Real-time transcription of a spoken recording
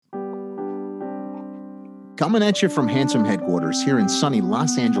Coming at you from Handsome headquarters here in sunny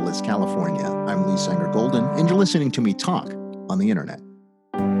Los Angeles, California. I'm Lee Sanger Golden, and you're listening to me talk on the internet.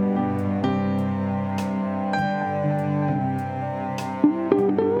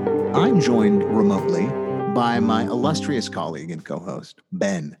 I'm joined remotely by my illustrious colleague and co-host,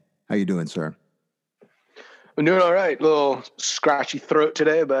 Ben. How you doing, sir? I'm doing all right. A little scratchy throat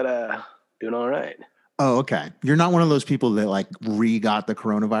today, but doing all right. Oh, okay. You're not one of those people that got the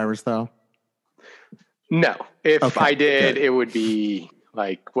coronavirus, though? No. If I did, good. It would be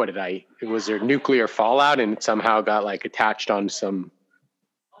was there nuclear fallout and it somehow got attached on some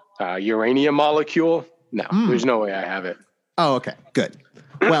uranium molecule? No, There's no way I have it. Oh, okay. Good.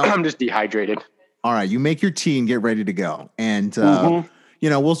 Well, I'm just dehydrated. All right. You make your tea and get ready to go. And,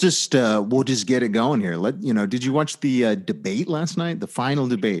 we'll just get it going here. Did you watch the debate last night? The final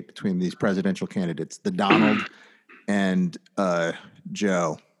debate between these presidential candidates, the Donald and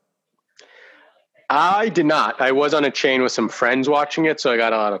Joe. I did not. I was on a chain with some friends watching it, so I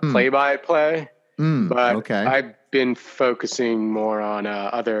got a lot of play-by-play. But okay. I've been focusing more on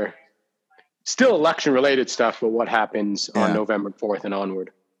other, still election-related stuff, but what happens on November 4th and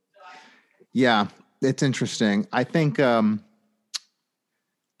onward. Yeah, it's interesting. I think Biden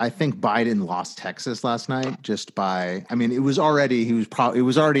lost Texas last night it was already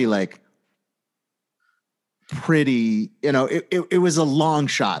pretty, it was a long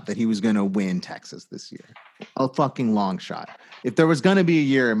shot that he was going to win Texas this year. A fucking long shot. If there was going to be a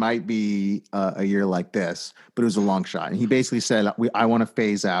year, it might be a year like this, but it was a long shot. And he basically said, I want to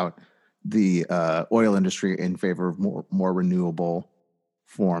phase out the oil industry in favor of more renewable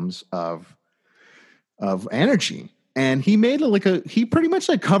forms of energy. And he made he pretty much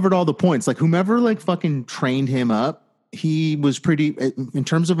covered all the points. Whomever fucking trained him up, he was pretty, in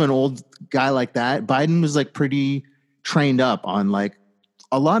terms of an old guy like that, Biden was pretty trained up on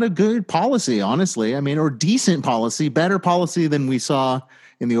a lot of good policy, honestly. Or decent policy, better policy than we saw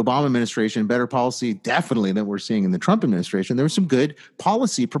in the Obama administration, better policy definitely than we're seeing in the Trump administration. There were some good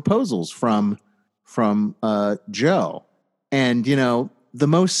policy proposals from Joe. And, the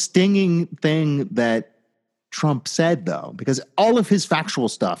most stinging thing that Trump said, though, because all of his factual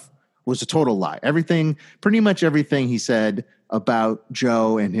stuff was a total lie. Pretty much everything he said about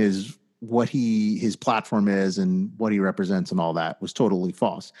Joe and his platform is and what he represents and all that was totally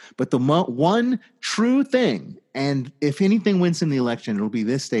false. But the one true thing, and if anything wins in the election, it'll be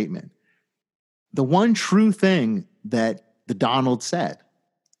this statement. The one true thing that the Donald said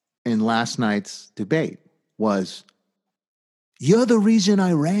in last night's debate was, "You're the reason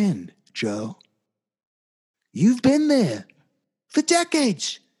I ran, Joe. You've been there for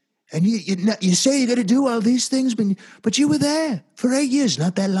decades. And you say you're going to do all these things, but you were there for 8 years,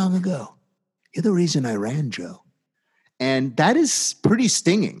 not that long ago. You're the reason I ran, Joe." And that is pretty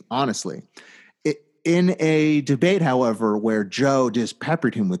stinging, honestly. In a debate, however, where Joe just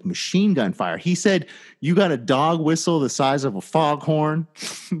peppered him with machine gun fire, he said, "You got a dog whistle the size of a foghorn."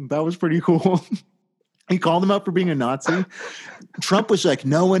 That was pretty cool. He called him out for being a Nazi. Trump was like,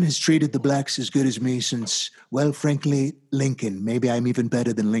 "No one has treated the blacks as good as me since, well, frankly, Lincoln. Maybe I'm even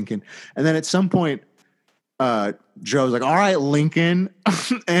better than Lincoln." And then at some point, Joe's like, "All right, Lincoln."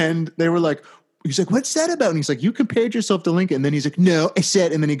 And they were like, he's like, "What's that about?" And he's like, "You compared yourself to Lincoln." And then he's like, "No, I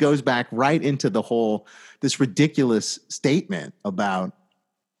said," and then he goes back right into this ridiculous statement about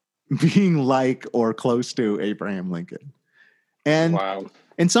being like or close to Abraham Lincoln. And wow.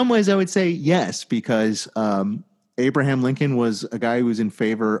 In some ways, I would say yes, because Abraham Lincoln was a guy who was in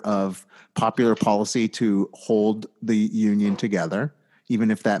favor of popular policy to hold the Union together,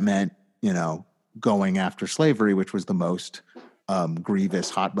 even if that meant, going after slavery, which was the most grievous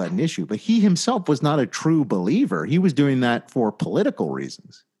hot button issue. But he himself was not a true believer. He was doing that for political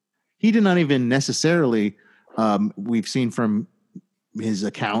reasons. He did not even necessarily, we've seen from his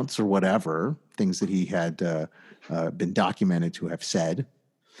accounts or whatever, things that he had been documented to have said,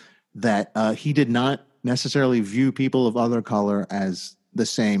 that he did not necessarily view people of other color as the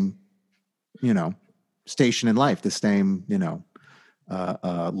same, station in life, the same,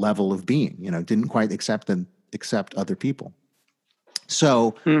 level of being, didn't quite accept other people.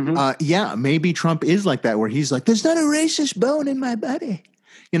 So, maybe Trump is like that, where he's like, "There's not a racist bone in my body,"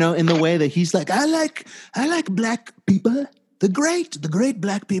 in the way that he's like, I like black people, the great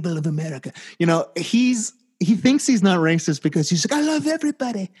black people of America. He thinks he's not racist because he's like, "I love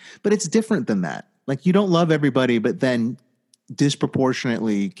everybody," but it's different than that. You don't love everybody, but then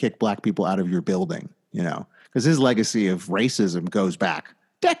disproportionately kick black people out of your building, because his legacy of racism goes back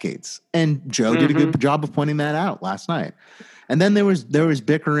decades. And Joe did a good job of pointing that out last night. And then there was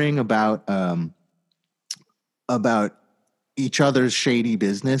bickering about each other's shady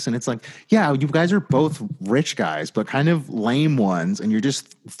business. And it's like, yeah, you guys are both rich guys, but kind of lame ones. And you're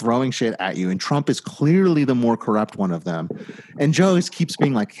just throwing shit at you. And Trump is clearly the more corrupt one of them. And Joe keeps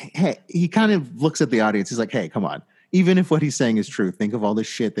being like, hey, he kind of looks at the audience. He's like, hey, come on. Even if what he's saying is true, think of all the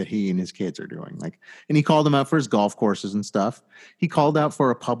shit that he and his kids are doing. Like, and he called him out for his golf courses and stuff. He called out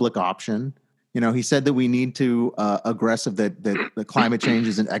for a public option. You know, he said that we need to that the climate change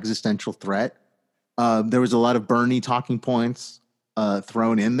is an existential threat. There was a lot of Bernie talking points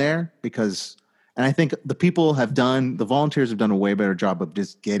thrown in there and I think the volunteers have done a way better job of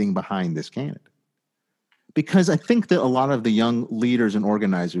just getting behind this candidate. Because I think that a lot of the young leaders and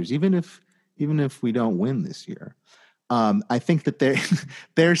organizers, even if we don't win this year, I think that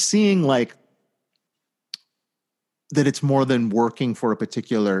they're seeing like that it's more than working for a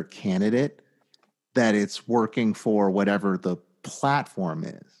particular candidate, that it's working for whatever the platform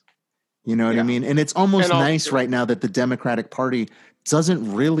is. You know what I mean? And it's almost nice right now that the Democratic Party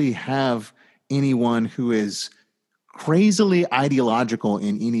doesn't really have anyone who is crazily ideological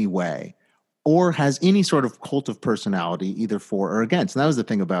in any way or has any sort of cult of personality either for or against. And that was the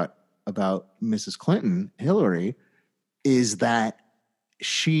thing about Mrs. Clinton, Hillary, is that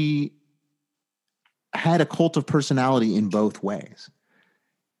she had a cult of personality in both ways.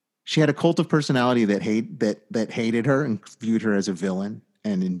 She had a cult of personality that hated her and viewed her as a villain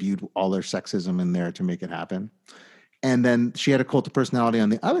and imbued all their sexism in there to make it happen. And then she had a cult of personality on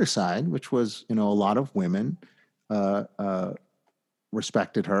the other side, which was, a lot of women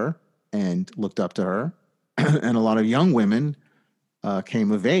respected her and looked up to her. And a lot of young women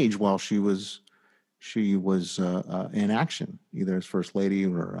came of age while she was in action, either as first lady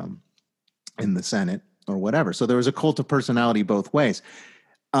or in the Senate or whatever. So there was a cult of personality both ways.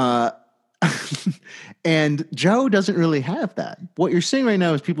 And Joe doesn't really have that. What you're seeing right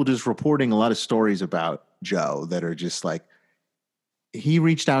now is people just reporting a lot of stories about Joe that are just like, he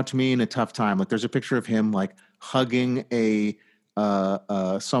reached out to me in a tough time. Like there's a picture of him like hugging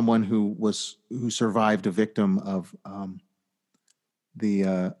someone who survived a victim of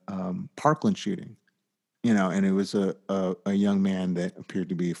the Parkland shooting, and it was a young man that appeared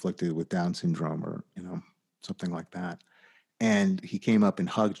to be afflicted with Down syndrome or, something like that. And he came up and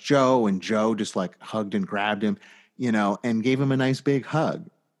hugged Joe, and Joe just like hugged and grabbed him, and gave him a nice big hug.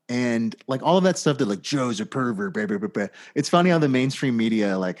 And like all of that stuff that like Joe's a pervert, blah, blah, blah, blah. It's funny how the mainstream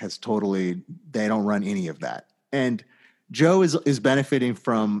media like has they don't run any of that. And Joe is benefiting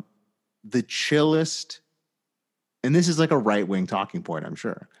from the chillest, and this is like a right-wing talking point, I'm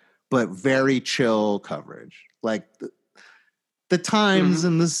sure, but very chill coverage. Like the Times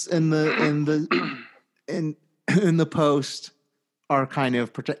and the Post are kind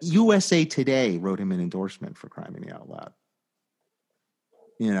of USA Today wrote him an endorsement for Criming Out Loud.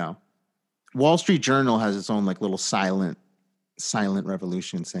 Wall Street Journal has its own like little silent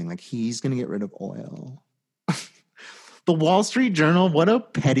revolution saying like he's going to get rid of oil. The Wall Street Journal, what a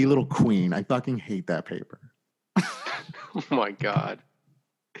petty little queen. I fucking hate that paper. Oh my God.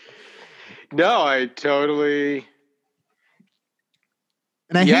 No, I totally.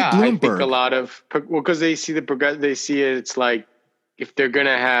 And I hate Bloomberg. I think a lot of, because they see it's like, if they're going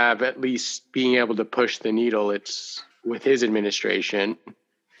to have at least being able to push the needle, it's with his administration.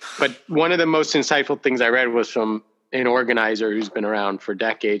 But one of the most insightful things I read was from an organizer who's been around for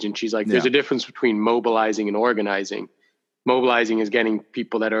decades. And she's like, there's a difference between mobilizing and organizing. Mobilizing is getting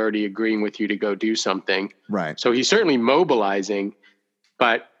people that are already agreeing with you to go do something. Right. So he's certainly mobilizing,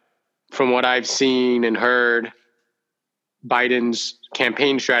 but from what I've seen and heard, Biden's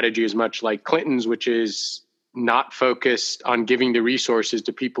campaign strategy is much like Clinton's, which is not focused on giving the resources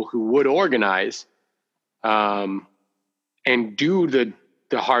to people who would organize and do the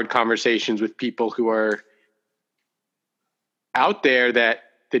hard conversations with people who are out there that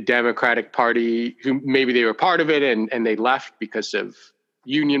the Democratic Party, who maybe they were part of it and they left because of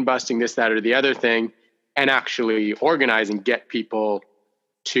union busting, this, that, or the other thing, and actually organize and get people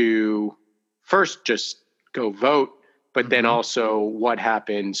to first just go vote, but then also what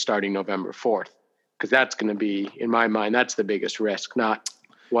happens starting November 4th. Because that's going to be, in my mind, that's the biggest risk, not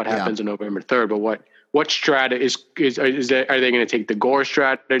what happens on November 3rd, but what strategy are they going to take the Gore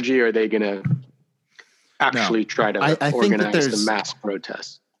strategy, or are they going to actually try to organize the mass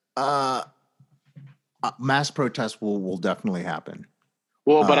protests? Mass protests will definitely happen.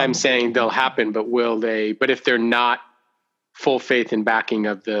 Well, but I'm saying they'll happen, but will they? But if they're not full faith and backing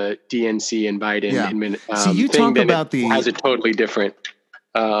of the DNC and Biden, so you talk about it has a totally different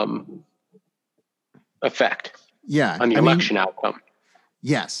effect. On the election outcome.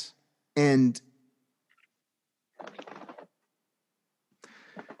 Yes, and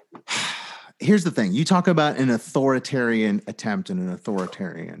here's the thing. You talk about an authoritarian attempt and an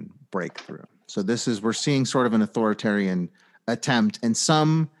authoritarian breakthrough. So we're seeing sort of an authoritarian attempt, and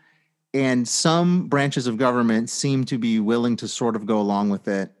some branches of government seem to be willing to sort of go along with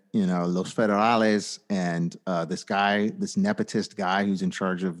it. Los federales and this nepotist guy who's in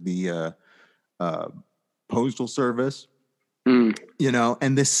charge of the postal service, and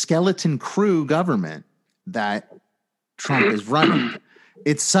this skeleton crew government that Trump is running.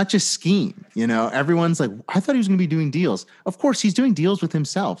 It's such a scheme. Everyone's like, I thought he was going to be doing deals. Of course, he's doing deals with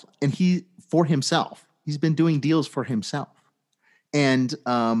himself and for himself. He's been doing deals for himself. And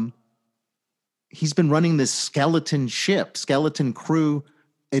he's been running this skeleton crew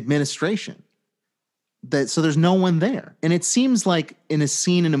administration. So there's no one there. And it seems like in a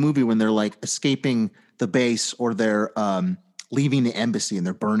scene in a movie when they're like escaping the base or they're leaving the embassy and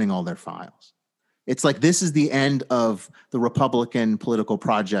they're burning all their files. It's like this is the end of the Republican political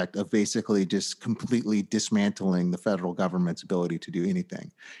project of basically just completely dismantling the federal government's ability to do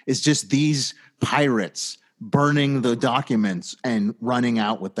anything. It's just these pirates burning the documents and running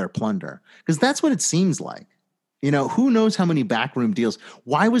out with their plunder. Because that's what it seems like. Who knows how many backroom deals?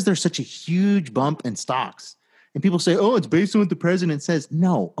 Why was there such a huge bump in stocks? And people say, oh, it's based on what the president says.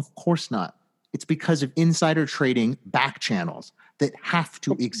 No, of course not. It's because of insider trading back channels that have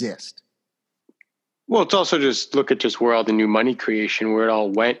to exist. Well, it's also just look at where all the new money creation, where it all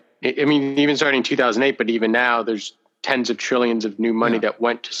went. I mean, even starting in 2008, but even now there's tens of trillions of new money that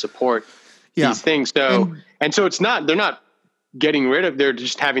went to support these things. So, and so they're not getting rid of, they're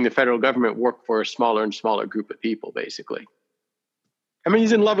just having the federal government work for a smaller and smaller group of people, basically. I mean,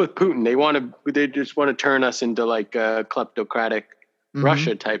 he's in love with Putin. They just want to turn us into like a kleptocratic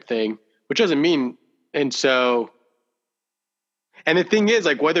Russia type thing, which doesn't mean, and the thing is,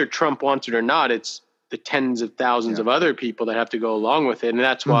 like, whether Trump wants it or not, it's the tens of thousands of other people that have to go along with it. And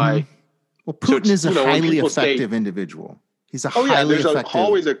that's why. Well, Putin is a highly effective individual. He's a highly effective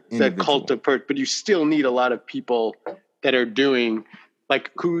always that cult of person, but you still need a lot of people that are doing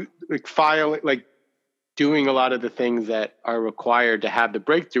doing a lot of the things that are required to have the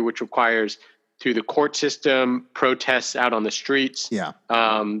breakthrough, which requires through the court system, protests out on the streets,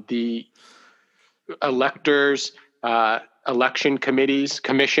 the electors, election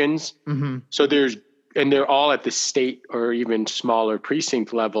commissions. So they're all at the state or even smaller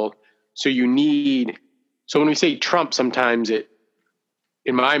precinct level. So when we say Trump, sometimes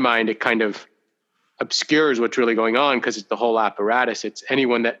in my mind, it kind of obscures what's really going on because it's the whole apparatus. It's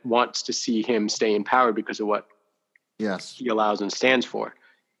anyone that wants to see him stay in power because of what he allows and stands for.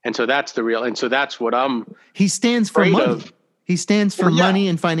 And so that's that's what he stands for money. He stands for money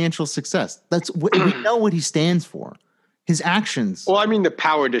and financial success. We know what he stands for. His actions. Well, I mean, the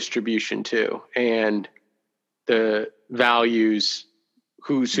power distribution too, and the values,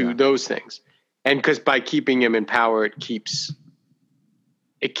 who's who, those things. And because by keeping him in power, it keeps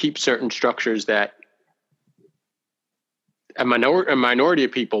certain structures that a minority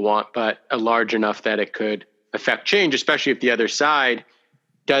of people want, but a large enough that it could affect change, especially if the other side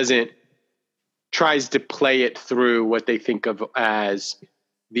tries to play it through what they think of as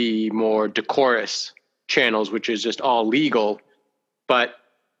the more decorous channels, which is just all legal. But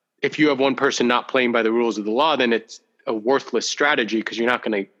if you have one person not playing by the rules of the law, then it's a worthless strategy because you're not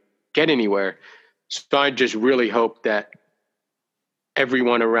going to get anywhere. So I just really hope that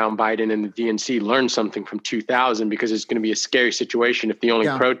everyone around Biden and the DNC learns something from 2000, because it's going to be a scary situation if the only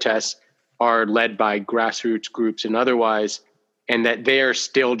protests are led by grassroots groups and otherwise, and that they're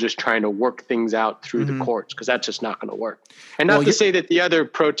still just trying to work things out through the courts, because that's just not going to work. And not to say that the other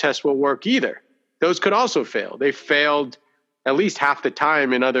protests will work either. Those could also fail. They failed at least half the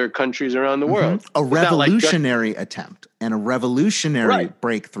time in other countries around the world. A revolutionary attempt and a revolutionary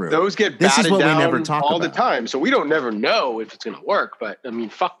breakthrough. Those get batted down all the time. So we don't never know if it's going to work. But I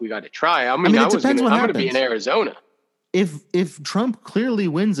mean, we got to try. I'm going to be in Arizona. If Trump clearly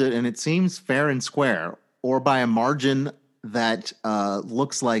wins it and it seems fair and square, or by a margin that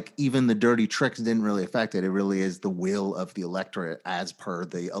looks like even the dirty tricks didn't really affect it. It really is the will of the electorate as per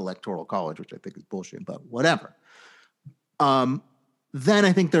the Electoral College, which I think is bullshit, but whatever. Then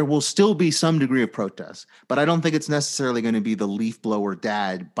I think there will still be some degree of protest, but I don't think it's necessarily going to be the leaf blower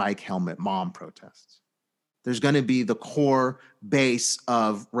dad, bike helmet mom protests. There's going to be the core base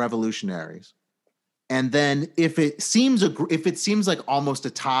of revolutionaries. And then if it seems like almost a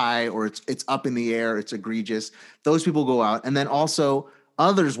tie, or it's up in the air, it's egregious, those people go out. And then also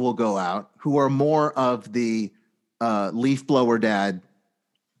others will go out who are more of the leaf blower dad,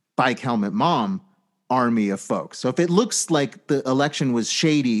 bike helmet mom army of folks. So if it looks like the election was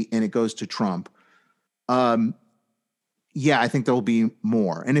shady and it goes to Trump, yeah, I think there'll be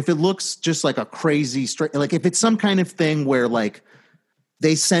more. And if it looks just like a crazy straight, like if it's some kind of thing where like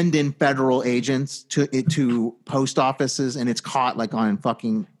they send in federal agents to post offices and it's caught like on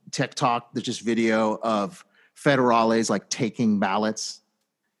fucking TikTok, there's just video of federales like taking ballots,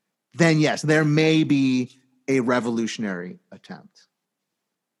 then yes, there may be a revolutionary attempt.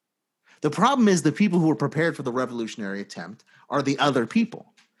 The problem is the people who are prepared for the revolutionary attempt are the other people.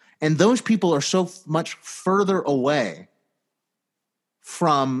 And those people are so much further away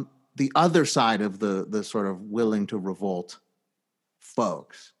from the other side of the sort of willing to revolt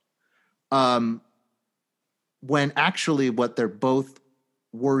folks. When actually what they're both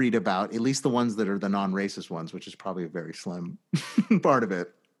worried about, at least the ones that are the non-racist ones, which is probably a very slim part of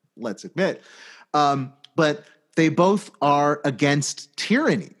it, let's admit. But they both are against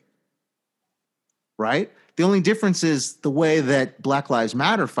tyranny, right? The only difference is the way that Black Lives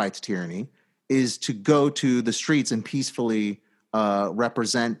Matter fights tyranny is to go to the streets and peacefully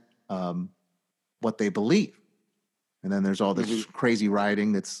represent what they believe. And then there's all this crazy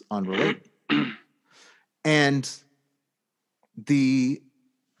rioting that's unrelated. And the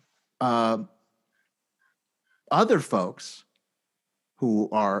other folks who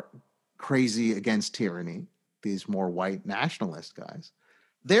are crazy against tyranny, these more white nationalist guys,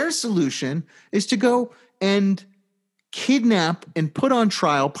 their solution is to go and kidnap and put on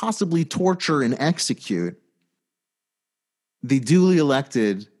trial, possibly torture and execute the duly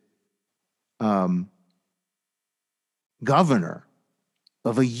elected governor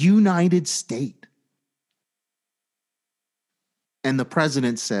of a united state. And the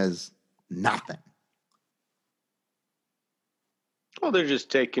president says nothing. Well, they're just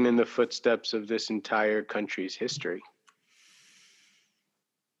taking in the footsteps of this entire country's history.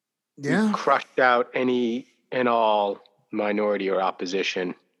 Yeah. We've crushed out any and all minority or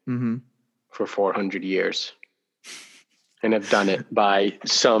opposition for 400 years. And have done it by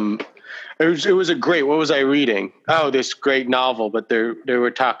some... It was a great... What was I reading? Oh, this great novel. But they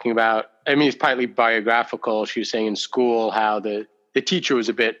were talking about... I mean, it's partly biographical. She was saying in school how the teacher was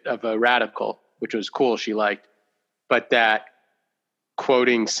a bit of a radical, which was cool. She liked. But that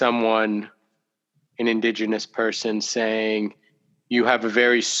quoting someone, an indigenous person, saying... You have a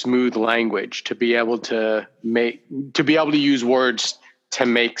very smooth language to be able to use words to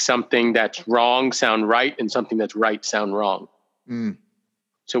make something that's wrong sound right and something that's right sound wrong. Mm.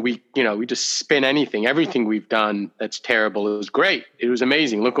 So we just spin everything we've done that's terrible. It was great. It was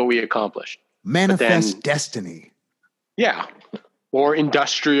amazing. Look what we accomplished. Manifest destiny. Yeah. Or the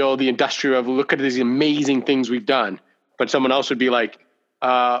industrial, look at these amazing things we've done. But someone else would be like,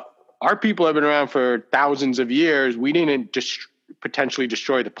 our people have been around for thousands of years. We didn't just potentially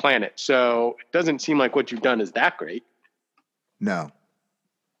destroy the planet. So it doesn't seem like what you've done is that great. No,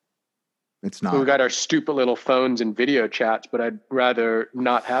 it's not. We've got our stupid little phones and video chats, but I'd rather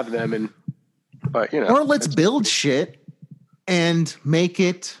not have them. Or let's build shit and make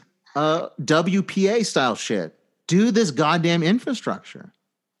it WPA style shit. Do this goddamn infrastructure.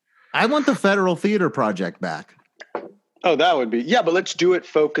 I want the Federal Theater Project back. Oh, that would be... Yeah, but let's do it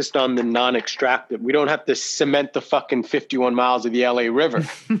focused on the non-extractive. We don't have to cement the fucking 51 miles of the LA River.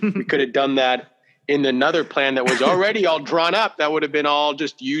 We could have done that in another plan that was already all drawn up. That would have been all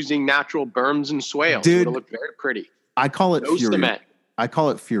just using natural berms and swales. Dude, it would have looked very pretty. I call it Fury. Cement. I call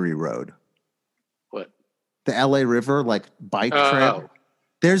it Fury Road. What? The LA River, like bike trip.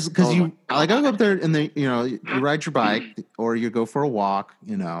 There's... Because I go up there and you ride your bike or you go for a walk,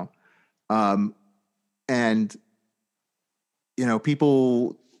 and...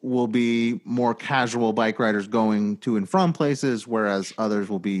 people will be more casual bike riders going to and from places, whereas others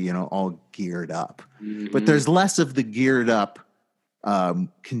will be, all geared up. Mm-hmm. But there's less of the geared up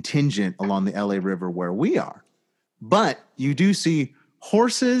contingent along the LA River where we are. But you do see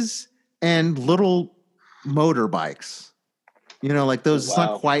horses and little motorbikes. Like those. Wow. It's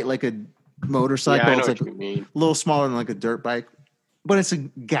not quite like a motorcycle. Yeah, I know it's what like you mean. A little smaller than like a dirt bike, but it's a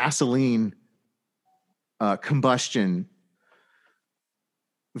gasoline combustion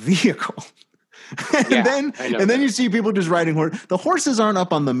vehicle. and then you see people just riding horses. The horses aren't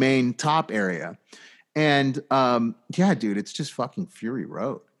up on the main top area. And dude, it's just fucking Fury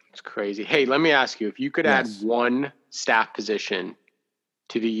Road. It's crazy. Hey, let me ask you, if you could add one staff position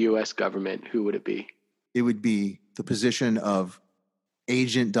to the US government, who would it be? It would be the position of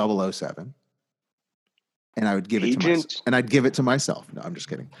Agent 007. And I would give it to myself. And I'd give it to myself. No, I'm just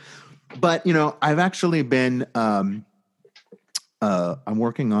kidding. But, I've actually been I'm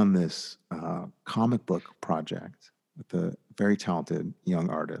working on this comic book project with a very talented young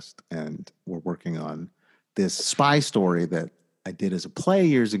artist, and we're working on this spy story that I did as a play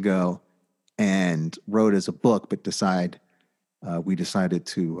years ago and wrote as a book, but decide we decided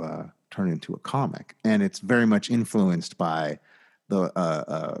to turn into a comic. And it's very much influenced by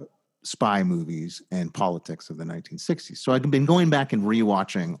the spy movies and politics of the 1960s. So I've been going back and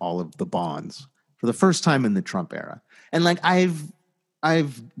rewatching all of the Bonds for the first time in the Trump era. And like I've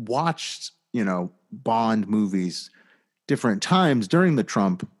watched, Bond movies different times during the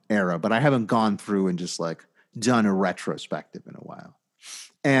Trump era, but I haven't gone through and just like done a retrospective in a while.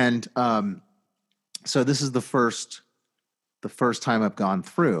 And so this is the first time I've gone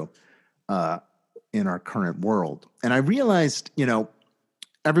through in our current world. And I realized,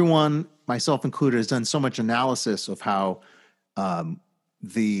 everyone, myself included, has done so much analysis of how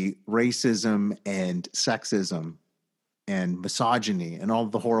the racism and sexism and misogyny and all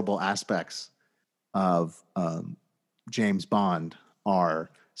the horrible aspects of James Bond are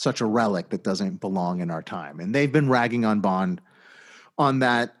such a relic that doesn't belong in our time. And they've been ragging on Bond on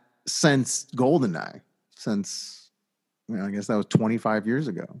that since GoldenEye, since, I guess that was 25 years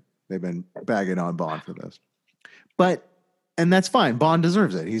ago. They've been bagging on Bond for this. And that's fine. Bond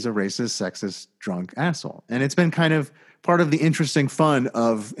deserves it. He's a racist, sexist, drunk asshole. And it's been kind of part of the interesting fun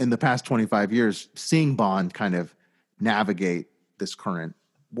of, in the past 25 years, seeing Bond kind of navigate this current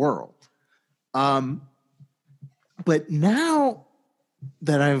world. But now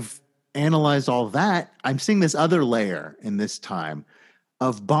that I've analyzed all that, I'm seeing this other layer in this time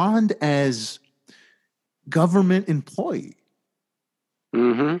of Bond as government employee.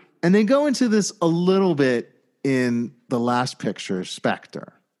 Mm-hmm. And they go into this a little bit in the last picture,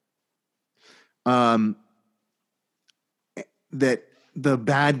 Spectre. That the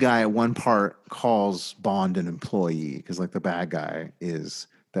bad guy at one part calls Bond an employee because, like, the bad guy is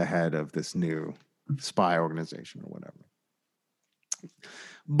the head of this new spy organization or whatever.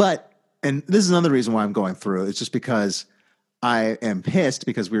 But, and this is another reason why I'm going through, it's just because I am pissed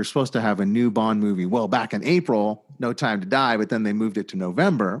because we were supposed to have a new Bond movie, back in April, No Time to Die, but then they moved it to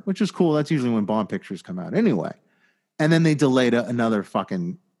November, which is cool. That's usually when Bond pictures come out anyway. And then they delayed another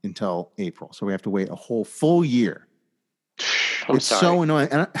fucking until April. So we have to wait a whole full year. It's sorry. So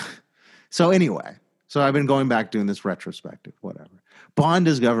annoying. So anyway, I've been going back doing this retrospective, whatever. Bond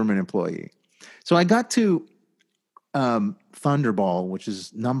is government employee. So I got to Thunderball, which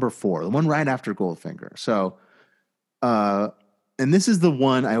is number 4, the one right after Goldfinger. So, and this is the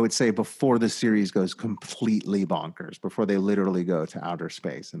one I would say before the series goes completely bonkers, before they literally go to outer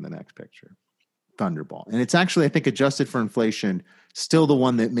space in the next picture. Thunderball. And it's actually, I think, adjusted for inflation, still the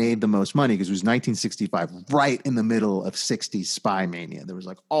one that made the most money because it was 1965, right in the middle of 60s spy mania. There was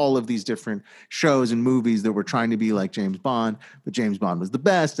like all of these different shows and movies that were trying to be like James Bond, but James Bond was the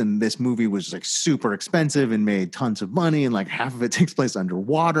best. And this movie was like super expensive and made tons of money. And like half of it takes place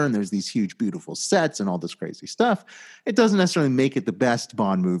underwater. And there's these huge, beautiful sets and all this crazy stuff. It doesn't necessarily make it the best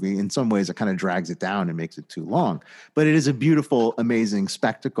Bond movie. In some ways, it kind of drags it down and makes it too long. But it is a beautiful, amazing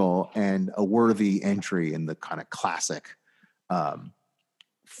spectacle and a worthy entry in the kind of classic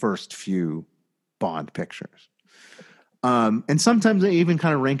first few Bond pictures. And sometimes I even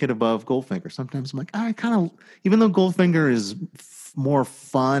kind of rank it above Goldfinger. Sometimes I'm like, even though Goldfinger is more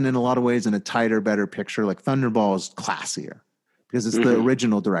fun in a lot of ways and a tighter, better picture, like Thunderball is classier because it's the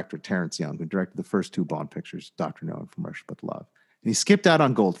original director, Terrence Young, who directed the first 2 Bond pictures, Dr. No and From Russia with Love. And he skipped out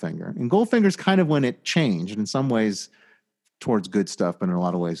on Goldfinger. And Goldfinger's kind of when it changed, and in some ways towards good stuff, but in a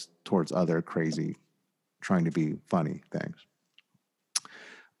lot of ways towards other crazy, trying to be funny things.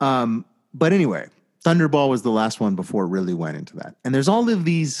 But anyway, Thunderball was the last one before it really went into that. And there's all of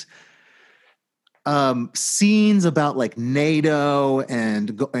these scenes about like NATO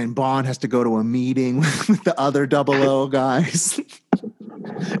and Bond has to go to a meeting with the other 00 guys.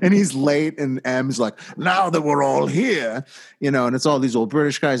 And he's late and M's like, now that we're all here, and it's all these old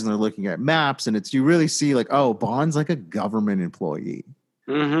British guys and they're looking at maps and you really see like, oh, Bond's like a government employee,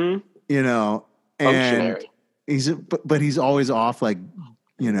 functionary. And he's always off like,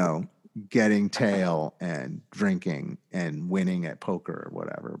 getting tail and drinking and winning at poker or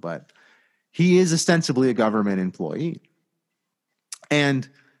whatever. But he is ostensibly a government employee. And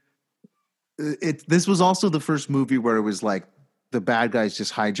this was also the first movie where it was like the bad guys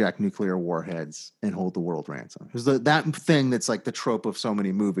just hijack nuclear warheads and hold the world ransom. Because that thing that's like the trope of so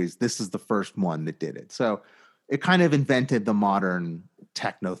many movies, this is the first one that did it. So it kind of invented the modern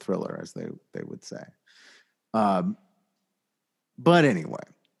techno thriller, as they would say. But anyway.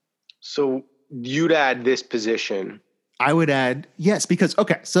 So you'd add this position. I would add, yes, because,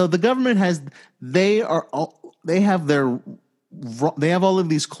 okay, so the government they have all of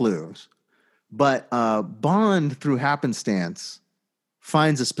these clues, but Bond, through happenstance,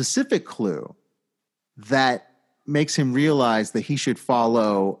 finds a specific clue that makes him realize that he should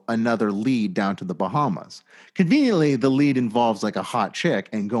follow another lead down to the Bahamas. Conveniently, the lead involves like a hot chick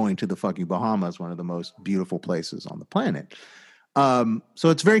and going to the fucking Bahamas, one of the most beautiful places on the planet. So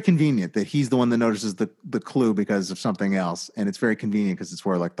it's very convenient that he's the one that notices the clue because of something else. And it's very convenient because it's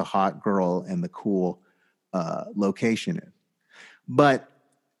where like the hot girl and the cool location is. But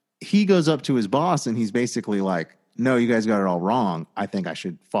he goes up to his boss and he's basically like, no, you guys got it all wrong. I think I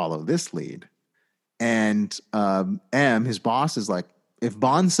should follow this lead. And M, his boss, is like, if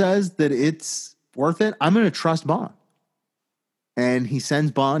Bond says that it's worth it, I'm going to trust Bond. And he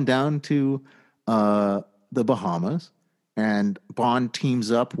sends Bond down to the Bahamas, and Bond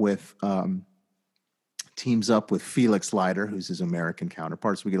teams up with Felix Leiter, who's his American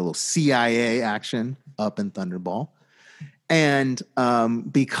counterpart. So we get a little CIA action up in Thunderball. And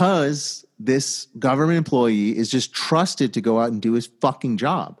because this government employee is just trusted to go out and do his fucking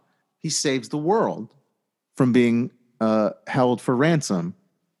job, he saves the world from being held for ransom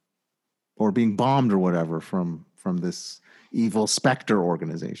or being bombed or whatever from this evil Spectre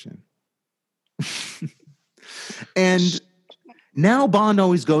organization. And now Bond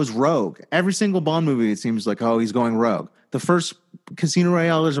always goes rogue. Every single Bond movie, it seems like, oh, he's going rogue. The first Casino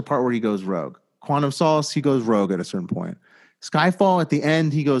Royale, there's a part where he goes rogue. Quantum of Solace, he goes rogue at a certain point. Skyfall, at the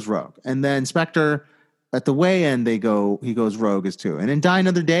end, he goes rogue. And then Spectre, at the way end, he goes rogue as too. And in Die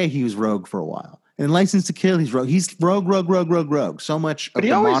Another Day, he was rogue for a while. And in License to Kill, he's rogue. He's rogue. So much of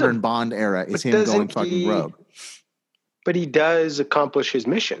the modern Bond era is him going fucking rogue. But he does accomplish his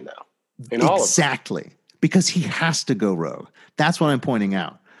mission, though. In all of them. Exactly. Because he has to go rogue. That's what I'm pointing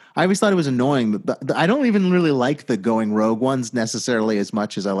out. I always thought it was annoying. I don't even really like the going rogue ones necessarily as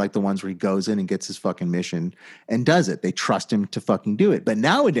much as I like the ones where he goes in and gets his fucking mission and does it. They trust him to fucking do it. But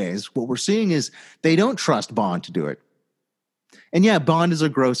nowadays, what we're seeing is they don't trust Bond to do it. And yeah, Bond is a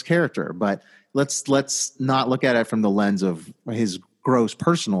gross character, but let's not look at it from the lens of his gross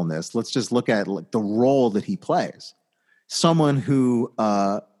personalness. Let's just look at the role that he plays. Someone who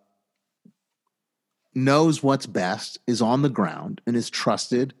knows what's best, is on the ground, and is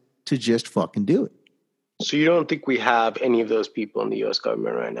trusted to just fucking do it. So you don't think we have any of those people in the U.S.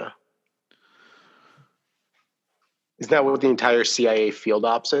 government right now? Is that what the entire CIA field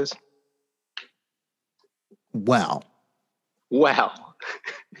ops is? Well.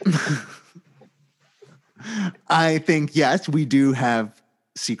 I think, yes, we do have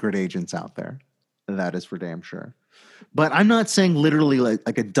secret agents out there. That is for damn sure. But I'm not saying literally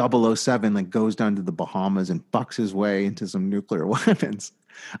like a 007 that goes down to the Bahamas and bucks his way into some nuclear weapons.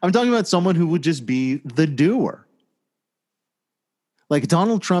 I'm talking about someone who would just be the doer. Like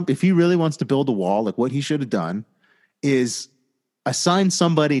Donald Trump, if he really wants to build a wall, like what he should have done is assign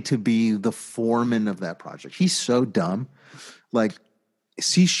somebody to be the foreman of that project. He's so dumb. Like,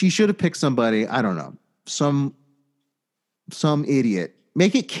 she should have picked somebody, I don't know, some idiot.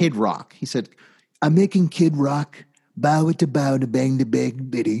 Make it Kid Rock. He said, I'm making Kid Rock bow it to bow to bang to bang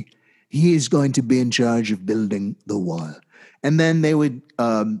biddy. He is going to be in charge of building the wall. And then they would,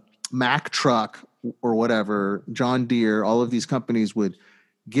 Mack Truck or whatever, John Deere, all of these companies would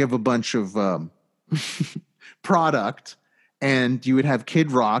give a bunch of product, and you would have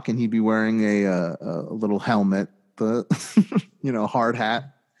Kid Rock, and he'd be wearing a little helmet, the hard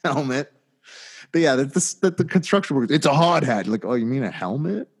hat helmet. But yeah, the construction workers, it's a hard hat. Like, oh, you mean a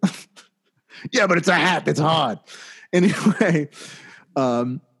helmet? Yeah, but it's a hat that's hard. Anyway,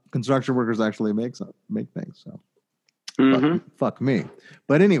 construction workers actually make things. So fuck me.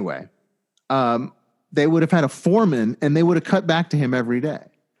 But anyway, they would have had a foreman, and they would have cut back to him every day.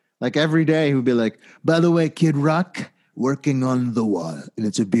 Like every day, he would be like, by the way, Kid Rock working on the wall, and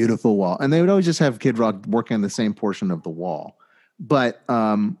it's a beautiful wall. And they would always just have Kid Rock working on the same portion of the wall. But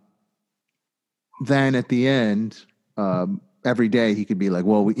then at the end, every day he could be like,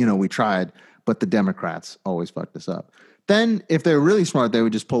 well, we tried, but the Democrats always fucked us up. Then if they're really smart, they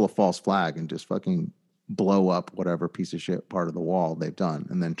would just pull a false flag and just fucking blow up whatever piece of shit part of the wall they've done,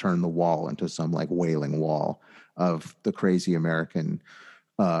 and then turn the wall into some like wailing wall of the crazy American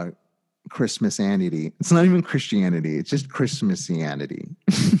Christmasanity. It's not even Christianity. It's just Christmasanity.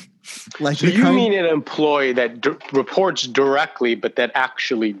 Like, so you mean an employee that reports directly, but that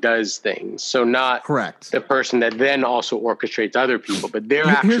actually does things. So not correct. The person that then also orchestrates other people, but they're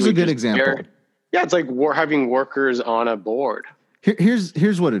actually. Here's a good example. Yeah, it's like we're having workers on a board.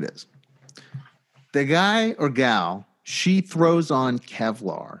 Here's what it is. The guy or gal, she throws on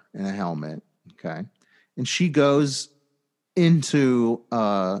Kevlar in a helmet, okay, and she goes into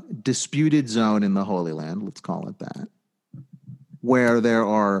a disputed zone in the Holy Land, let's call it that, where there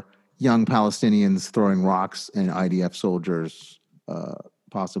are young Palestinians throwing rocks and IDF soldiers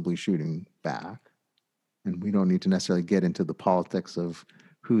possibly shooting back. and we don't need to necessarily get into the politics of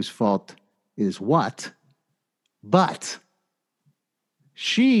whose fault is what, but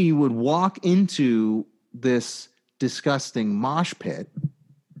she would walk into this disgusting mosh pit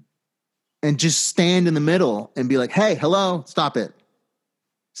and just stand in the middle and be like, hey, hello, stop it.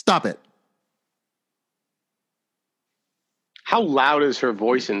 Stop it. How loud is her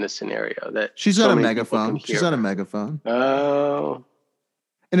voice in this scenario? That she's got a megaphone. She's got a megaphone. Oh.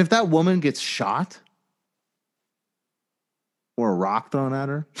 And if that woman gets shot or a rock thrown at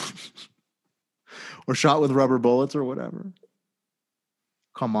her or shot with rubber bullets or whatever,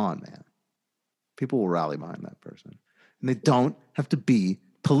 come on, man. People will rally behind that person. And they don't have to be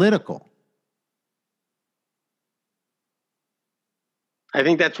political. I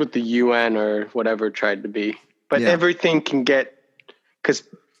think that's what the UN or whatever tried to be. But everything can get, because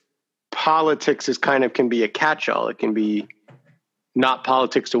politics is can be a catch-all. It can be not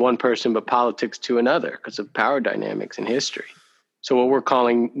politics to one person, but politics to another because of power dynamics in history. So what we're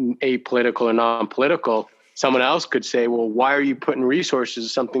calling apolitical or non-political, someone else could say, well, why are you putting resources in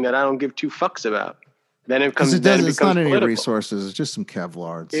something that I don't give two fucks about? Then it comes. It's not any resources. It's just some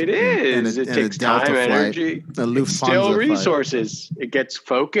Kevlar. It is. It takes time, energy. It's still resources. Flight. It gets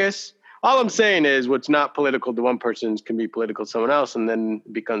focus. All I'm saying is what's not political to one person can be political to someone else, and then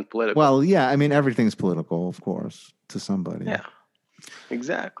it becomes political. Well, yeah. I mean, everything's political, of course, to somebody. Yeah,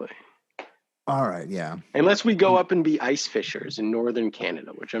 exactly. All right, yeah. Unless we go up and be ice fishers in northern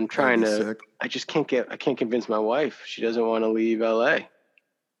Canada, which I'm trying to. Sick. I can't convince my wife. She doesn't want to leave LA.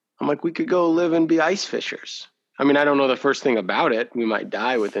 I'm like, we could go live and be ice fishers. I mean, I don't know the first thing about it. We might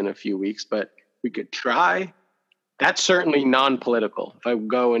die within a few weeks, but we could try. That's certainly non-political. If I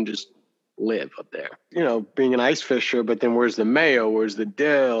go and just live up there, being an ice fisher, but then where's the mayo? Where's the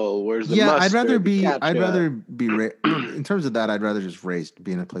dill? Where's the mustard? I'd rather be in terms of that, I'd rather just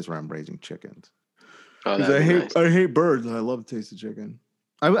be in a place where I'm raising chickens. Because I hate birds and I love the taste of chicken.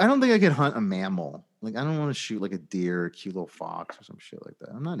 I don't think I could hunt a mammal. Like, I don't want to shoot like a deer, a cute little fox or some shit like that.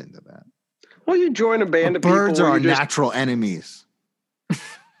 I'm not into that. Well, you join a band of people. Birds are our natural enemies.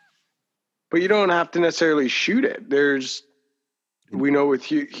 But you don't have to necessarily shoot it. We know with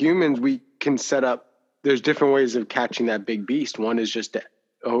humans, we can set up, there's different ways of catching that big beast. One is just to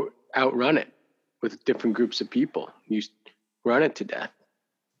outrun it with different groups of people. You run it to death.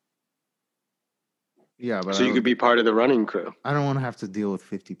 Yeah, but so you could be part of the running crew. I don't want to have to deal with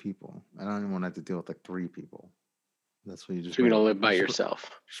 50 people. I don't even want to have to deal with like 3 people. That's what you just. So you're gonna live by yourself.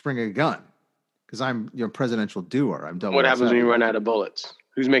 Just bring a gun, because I'm your presidential doer. I'm done. What happens when you run out of bullets?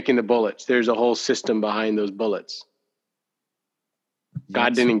 Who's making the bullets? There's a whole system behind those bullets.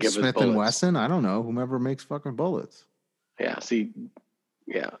 God didn't give us bullets. Smith and Wesson. I don't know. Whomever makes fucking bullets. Yeah. See.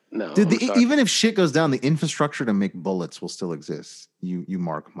 Yeah. No. Dude, even if shit goes down, the infrastructure to make bullets will still exist. You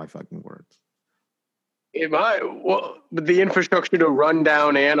mark my fucking words. But the infrastructure to run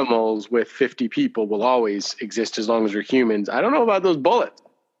down animals with 50 people will always exist as long as we're humans. I don't know about those bullets.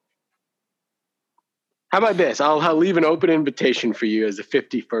 How about this? I'll leave an open invitation for you as a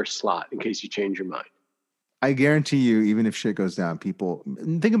 51st slot in case you change your mind. I guarantee you, even if shit goes down, people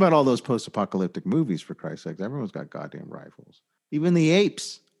think about all those post-apocalyptic movies, for Christ's sake. Everyone's got goddamn rifles. Even the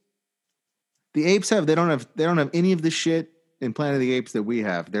apes. The apes they don't have any of the shit in Planet of the Apes that we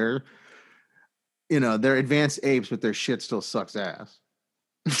have. They're advanced apes, but their shit still sucks ass.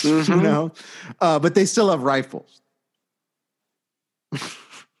 Mm-hmm. But they still have rifles.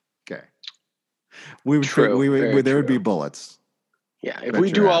 Okay. There would be bullets. Yeah, if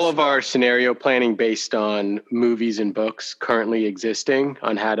we do all of our scenario planning based on movies and books currently existing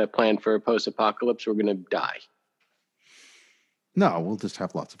on how to plan for a post-apocalypse, we're going to die. No, we'll just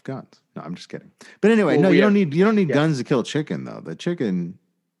have lots of guns. No, I'm just kidding. But anyway, you don't need guns to kill chicken, though. The chicken.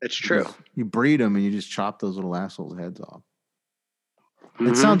 That's true. You breed them and you just chop those little assholes' heads off. Mm-hmm.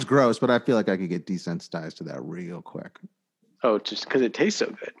 It sounds gross, but I feel like I could get desensitized to that real quick. Oh, just because it tastes so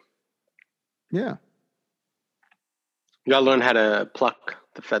good. Yeah. You gotta learn how to pluck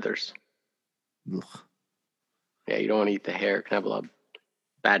the feathers. Ugh. Yeah, you don't want to eat the hair. It can have a lot of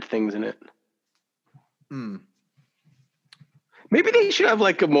bad things in it. Mm. Maybe they should have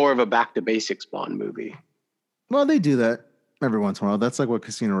like more of a back to basics Bond movie. Well, they do that every once in a while. That's like what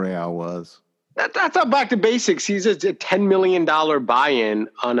Casino Royale was. That's not back to basics. He's a $10 million buy-in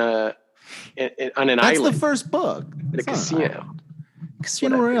on an island. That's the first book. At a casino.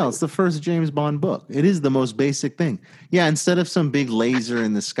 Casino Royale is the first James Bond book. It is the most basic thing. Yeah, instead of some big laser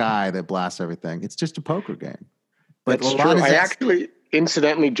in the sky that blasts everything, it's just a poker game. But that's true. I actually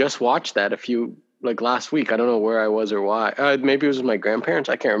incidentally just watched that last week. I don't know where I was or why. Maybe it was with my grandparents.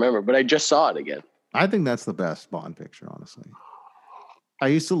 I can't remember, but I just saw it again. I think that's the best Bond picture, honestly. I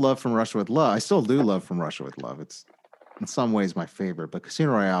used to love From Russia with Love. I still do love From Russia with Love. It's in some ways my favorite, but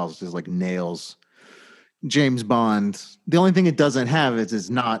Casino Royale is just like nails James Bond. The only thing it doesn't have is it's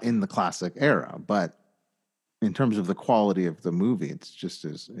not in the classic era, but in terms of the quality of the movie, it's just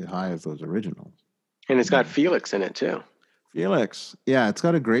as high as those originals. And it's got Felix in it too. Felix. Yeah, it's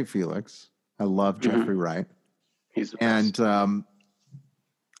got a great Felix. I love Jeffrey Wright. He's the best. And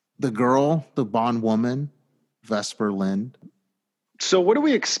the girl, the Bond woman, Vesper Lynd. So what do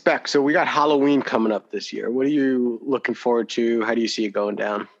we expect? So we got Halloween coming up this year. What are you looking forward to? How do you see it going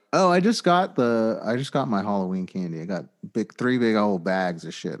down? Oh, I just got my Halloween candy. I got three big old bags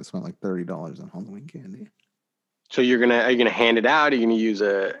of shit. I spent like $30 on Halloween candy. So are you gonna hand it out? Are you gonna use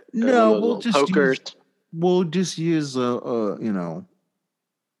we'll just use a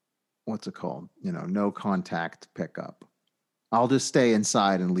what's it called? No contact pickup. I'll just stay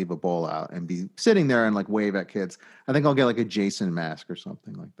inside and leave a bowl out and be sitting there and like wave at kids. I think I'll get like a Jason mask or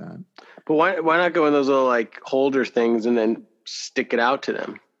something like that. But why not go in those little like holder things and then stick it out to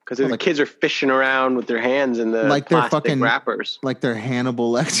them? Because the kids are fishing around with their hands in the like plastic wrappers. Like they're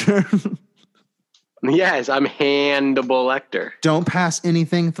Hannibal Lecter. Yes, I'm Hannibal Lecter. Don't pass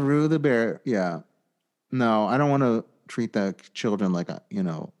anything through the bear. Yeah. No, I don't want to treat the children like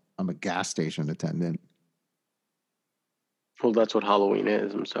I'm a gas station attendant. Well, that's what Halloween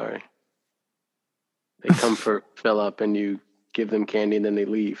is. I'm sorry. They come for fill up and you give them candy and then they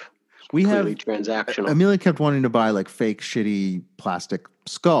leave. We have transactional. Amelia kept wanting to buy like fake shitty plastic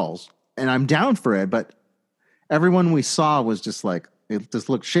skulls and I'm down for it. But everyone we saw was just like, it just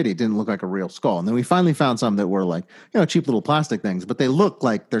looked shitty. It didn't look like a real skull. And then we finally found some that were like, cheap little plastic things, but they look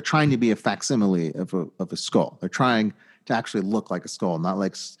like they're trying to be a facsimile of a skull. They're trying to actually look like a skull, not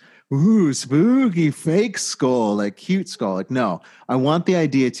like, ooh, spooky fake skull, like cute skull. Like, no, I want the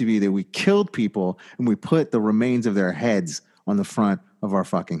idea to be that we killed people and we put the remains of their heads on the front of our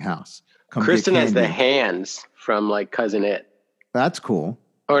fucking house. Kristen has the hands from like Cousin It. That's cool.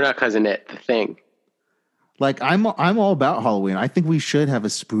 Or not Cousin It, The Thing. Like I'm all about Halloween. I think we should have a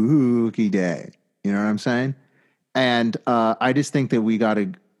spooky day. You know what I'm saying? And I just think that we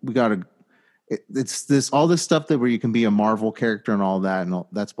gotta. It's all this stuff that where you can be a Marvel character and all that, and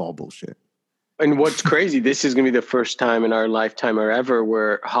that's all bullshit. And what's crazy, this is going to be the first time in our lifetime or ever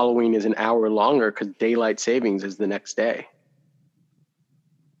where Halloween is an hour longer because daylight savings is the next day.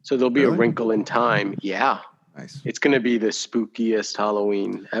 So there'll be a wrinkle in time. Yeah. Nice. It's going to be the spookiest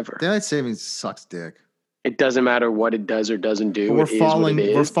Halloween ever. Daylight savings sucks dick. It doesn't matter what it does or doesn't do. We're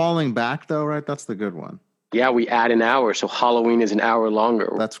falling back though, right? That's the good one. Yeah, we add an hour, so Halloween is an hour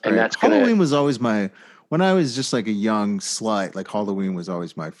longer. That's great. And Halloween was always when I was just like a young slut, like Halloween was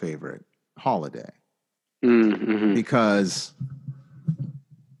always my favorite holiday. Mm-hmm. Because,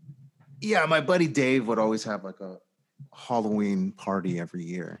 my buddy Dave would always have like a Halloween party every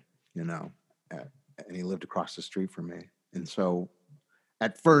year, and he lived across the street from me. And so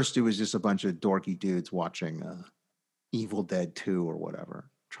at first it was just a bunch of dorky dudes watching Evil Dead 2 or whatever,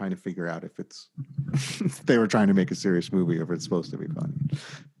 trying to figure out if they were trying to make a serious movie or if it's supposed to be funny.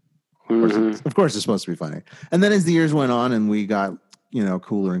 Of course it's supposed to be funny. And then as the years went on and we got,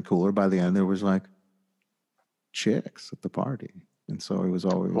 cooler and cooler, by the end there was like chicks at the party. And so it was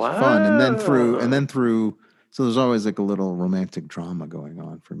always fun. And then through so there's always like a little romantic drama going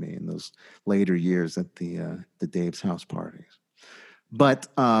on for me in those later years at the Dave's house parties. But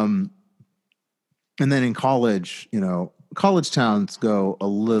and then in college, college towns go a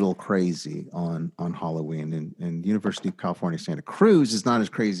little crazy on Halloween, and University of California, Santa Cruz is not as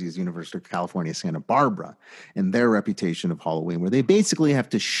crazy as University of California, Santa Barbara, and their reputation of Halloween, where they basically have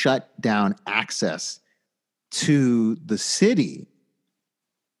to shut down access to the city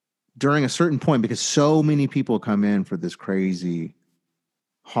during a certain point because so many people come in for this crazy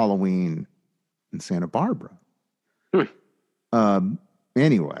Halloween in Santa Barbara.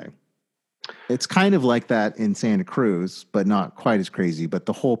 Anyway. It's kind of like that in Santa Cruz, but not quite as crazy. But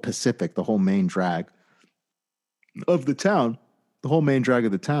the whole Pacific, the whole main drag of the town,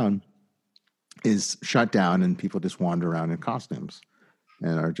 is shut down and people just wander around in costumes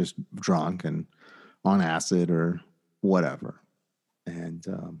and are just drunk and on acid or whatever. And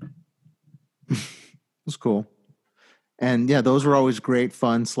it was cool. And yeah, those were always great,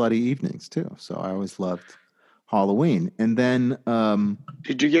 fun, slutty evenings too. So I always loved Halloween. And then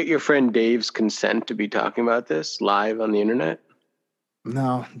did you get your friend Dave's consent to be talking about this live on the internet?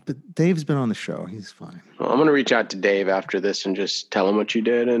 No, but Dave's been on the show. He's fine. Well, I'm going to reach out to Dave after this and just tell him what you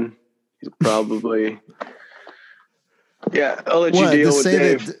did, and he's probably I'll let you deal with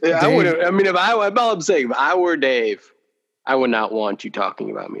Dave. I wouldn't. I mean, if I were Dave, I would not want you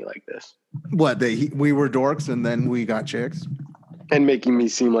talking about me like this. What, we were dorks and then we got chicks? And making me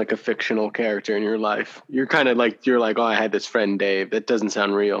seem like a fictional character in your life. You're kind of like, oh, I had this friend Dave. That doesn't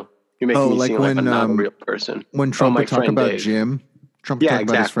sound real. You're making me seem like I'm not a real person. When Trump would talk about Dave. Jim, Trump would talk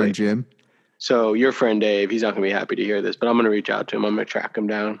about his friend Jim. So your friend Dave, he's not going to be happy to hear this, but I'm going to reach out to him. I'm going to track him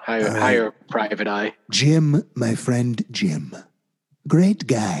down, hire private eye. Jim, my friend Jim, great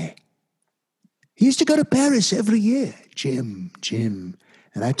guy. He used to go to Paris every year. Jim.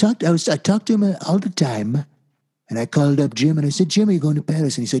 And I talked to him all the time. And I called up Jim and I said, Jim, are you going to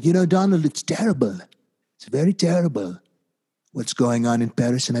Paris? And he said, Donald, it's terrible. It's very terrible what's going on in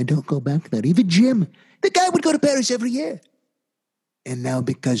Paris. And I don't go back there. Even Jim, the guy would go to Paris every year. And now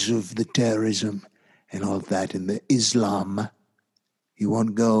because of the terrorism and all that and the Islam, he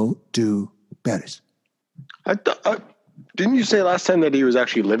won't go to Paris. Didn't you say last time that he was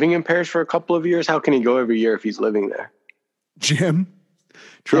actually living in Paris for a couple of years? How can he go every year if he's living there? Jim,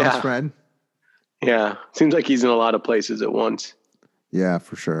 Trump's friend. Yeah, seems like he's in a lot of places at once. Yeah,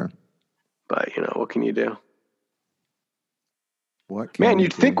 for sure. But, what can you do? Man,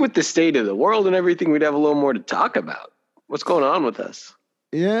 you'd think with the state of the world and everything, we'd have a little more to talk about. What's going on with us?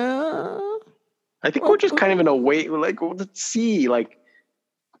 Yeah. I think we're just kind of in a wait. Let's see. Do I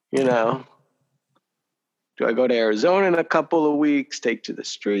go to Arizona in a couple of weeks, take to the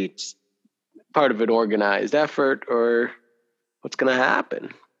streets, part of an organized effort, or what's going to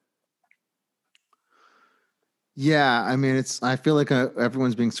happen? Yeah, I mean, I feel like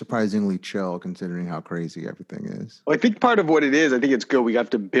everyone's being surprisingly chill considering how crazy everything is. Well, I think part of what it is, I think it's good. We have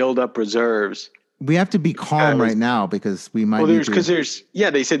to build up reserves. We have to be calm right now because we might. Well,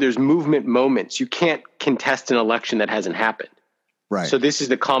 they said there's movement moments. You can't contest an election that hasn't happened. Right. So this is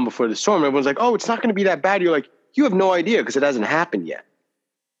the calm before the storm. Everyone's like, oh, it's not going to be that bad. You're like, you have no idea because it hasn't happened yet.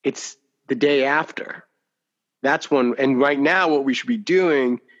 It's the day after. That's when, and right now what we should be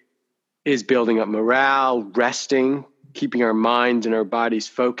doing is building up morale, resting, keeping our minds and our bodies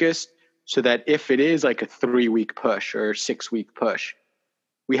focused so that if it is like a 3-week push or a 6-week push,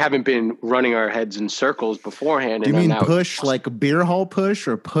 we haven't been running our heads in circles beforehand. Do you mean push like a beer hall push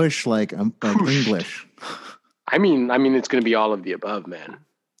or push like English? I mean, it's going to be all of the above, man.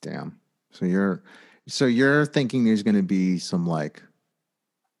 Damn. So you're thinking there's going to be some like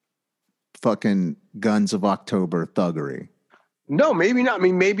fucking Guns of October thuggery. No, maybe not. I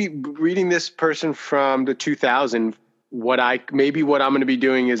mean, maybe reading this person from the 2000, what I'm going to be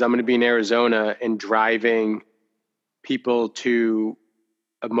doing is I'm going to be in Arizona and driving people to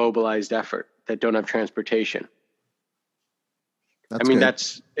a mobilized effort that don't have transportation.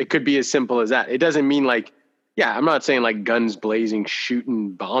 It could be as simple as that. It doesn't mean like, I'm not saying like guns blazing,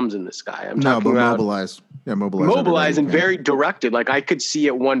 shooting bombs in the sky. I'm talking about mobilize. Yeah, mobilize and very directed. Like I could see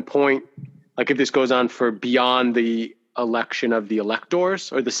at one point, like if this goes on for beyond the election of the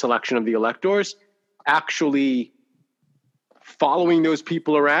electors or the selection of the electors, actually following those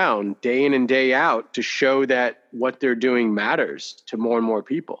people around day in and day out to show that what they're doing matters to more and more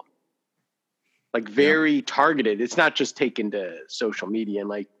people. Like very targeted. It's not just taken to social media and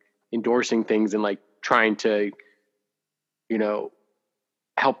like endorsing things and like trying to,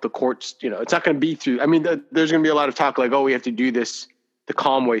 help the courts. It's not going to be through. I mean, there's going to be a lot of talk like, oh, we have to do this the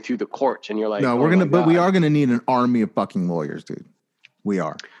calm way through the courts. And you're like, no, but we are going to need an army of fucking lawyers, dude. We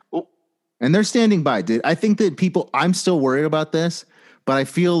are. Well, and they're standing by, dude. I think that I'm still worried about this, but I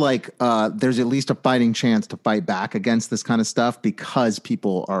feel like there's at least a fighting chance to fight back against this kind of stuff because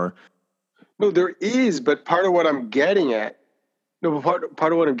people are. No, there is. But part of what I'm getting at, part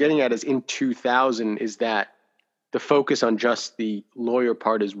of what I'm getting at is in 2000 is that the focus on just the lawyer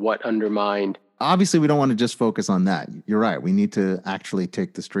part is what undermined. Obviously, we don't want to just focus on that. You're right. We need to actually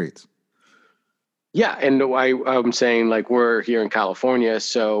take the streets. Yeah. And I'm saying like we're here in California,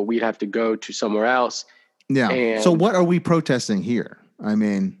 so we'd have to go to somewhere else. Yeah. So what are we protesting here? I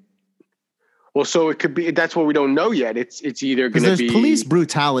mean. Well, so it could be, that's what we don't know yet. It's either going to be. There's police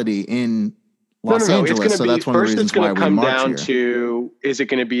brutality in Los Angeles, so that's one of the reasons why we march here. First, it's going to come down to, is it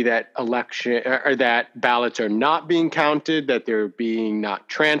going to be that election or that ballots are not being counted, that they're being not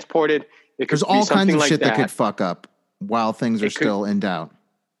transported? There's all kinds of shit that could fuck up while things are still in doubt.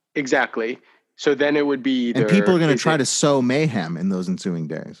 Exactly. So then it would be either, and people are going to try to sow mayhem in those ensuing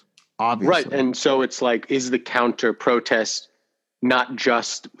days. Obviously. Right. And so it's like, is the counter protest not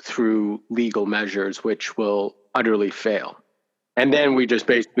just through legal measures, which will utterly fail? And then we just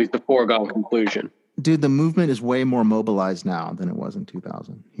basically, the foregone conclusion. Dude, the movement is way more mobilized now than it was in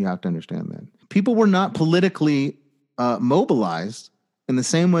 2000. You have to understand that. People were not politically mobilized in the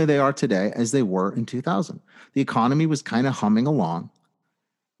same way they are today as they were in 2000. The economy was kind of humming along.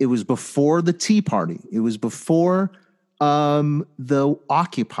 It was before the Tea Party. It was before the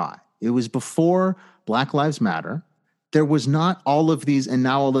Occupy. It was before Black Lives Matter. there was not all of these, and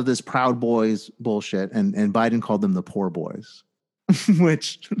now all of this Proud Boys bullshit, and Biden called them the poor boys,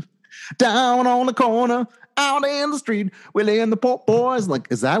 which down on the corner, out in the street, we lay in the poor boys. Like,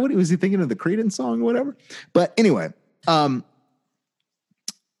 is that what was he thinking of, the Creedence song or whatever? But anyway, in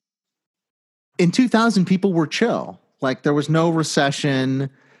 2000, people were chill. Like, there was no recession.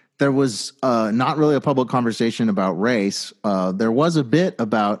 There was not really a public conversation about race. There was a bit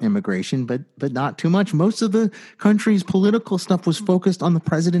about immigration, but not too much. Most of the country's political stuff was focused on the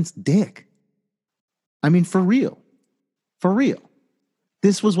president's dick. I mean, for real. For real.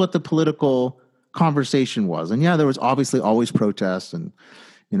 This was what the political conversation was. And yeah, there was obviously always protests and,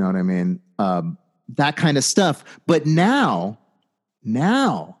 you know what I mean? That kind of stuff. But now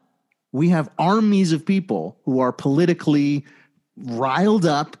we have armies of people who are politically riled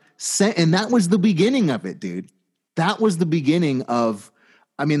up, and that was the beginning of it, dude. That was the beginning of,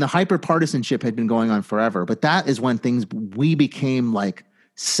 I mean, the hyper-partisanship had been going on forever, but that is when we became like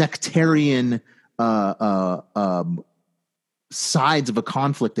sectarian sides of a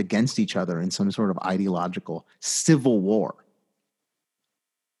conflict against each other in some sort of ideological civil war.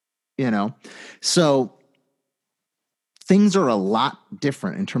 You know? So things are a lot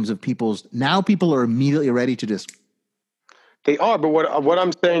different in terms of now people are immediately ready to just. They are, but what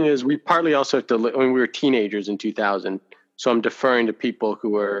I'm saying is we partly also have to, we were teenagers in 2000, so I'm deferring to people who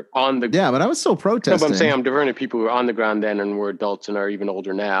were on the. Yeah, but I was still protesting. No, but I'm saying I'm deferring to people who were on the ground then and were adults and are even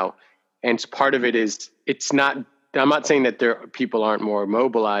older now. And part of it is, it's not, I'm not saying that people aren't more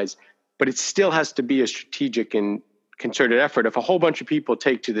mobilized, but it still has to be a strategic and concerted effort. If a whole bunch of people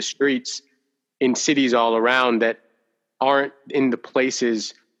take to the streets in cities all around that aren't in the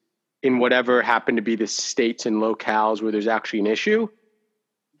places in whatever happen to be the states and locales where there's actually an issue,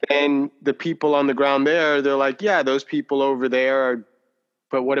 then the people on the ground there, they're like, yeah, those people over there are,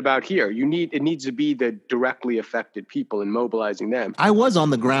 but what about here? It needs to be the directly affected people and mobilizing them. I was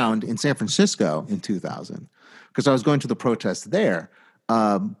on the ground in San Francisco in 2000 because I was going to the protests there,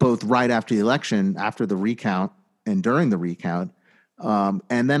 both right after the election, after the recount, and during the recount.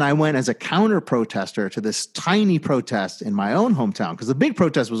 And then I went as a counter protester to this tiny protest in my own hometown, because the big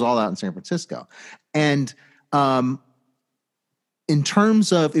protest was all out in San Francisco. And in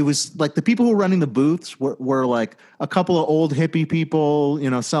terms of, it was like the people who were running the booths were like a couple of old hippie people, you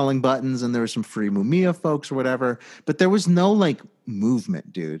know, selling buttons, and there were some Free Mumia folks or whatever. But there was no like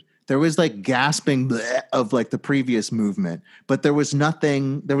movement, dude. There was like gasping of like the previous movement, but there was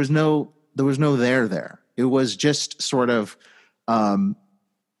nothing. There was no there. It was just sort of an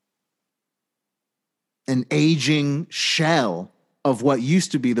aging shell of what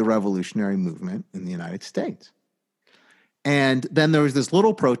used to be the revolutionary movement in the United States. And then there was this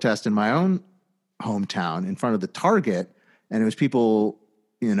little protest in my own hometown in front of the Target, and it was people,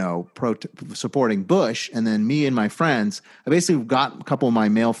 you know, supporting Bush. And then me and my friends, I basically got a couple of my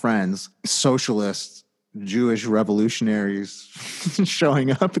male friends, socialists, Jewish revolutionaries,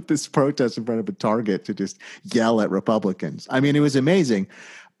 showing up at this protest in front of a Target to just yell at Republicans. I mean, it was amazing.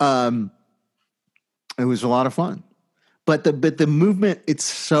 It was a lot of fun. But the movement, it's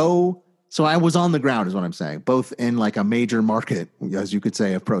so I was on the ground is what I'm saying, both in like a major market, as you could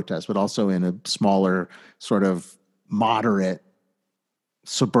say, of protest, but also in a smaller sort of moderate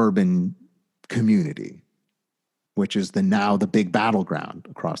suburban community, which is now the big battleground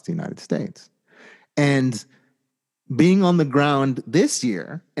across the United States. And being on the ground this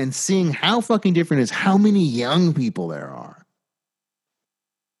year and seeing how fucking different it is, how many young people there are.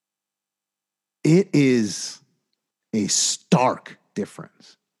 It is a stark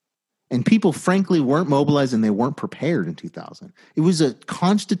difference. And people, frankly, weren't mobilized and they weren't prepared in 2000. It was a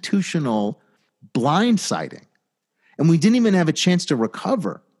constitutional blindsiding. And we didn't even have a chance to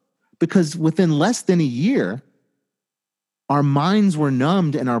recover because within less than a year, our minds were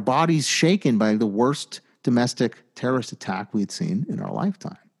numbed and our bodies shaken by the worst domestic terrorist attack we'd seen in our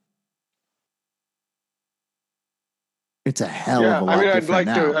lifetime. It's a hell of a lot different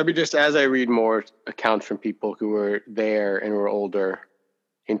now. I mean, just as I read more accounts from people who were there and were older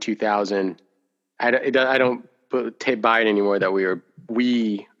in 2000, I don't buy it anymore that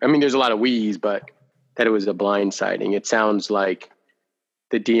I mean, there's a lot of we's, but that it was a blindsiding. It sounds like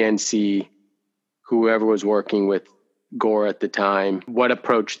the DNC, whoever was working with Gore at the time, what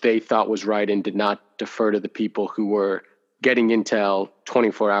approach they thought was right and did not defer to the people who were getting intel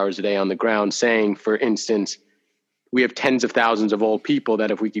 24 hours a day on the ground, saying, for instance, we have tens of thousands of old people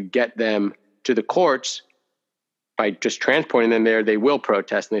that if we could get them to the courts by just transporting them there, they will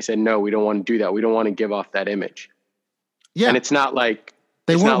protest. And they said, no, we don't want to do that. We don't want to give off that image. Yeah. And it's not like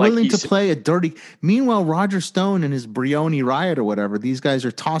they weren't willing to play a dirty. Meanwhile, Roger Stone and his Brioni riot or whatever, these guys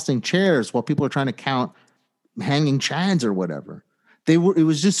are tossing chairs while people are trying to count hanging chads or whatever. There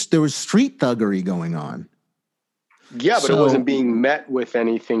was street thuggery going on. Yeah, but it wasn't being met with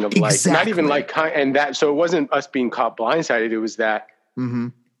anything of like, not even like, and that, so it wasn't us being caught blindsided. It was that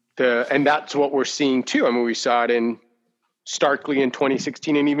and that's what we're seeing too. I mean, we saw it starkly in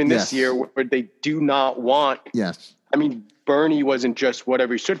 2016 and even this year where they do not want. Yes. I mean, Bernie wasn't just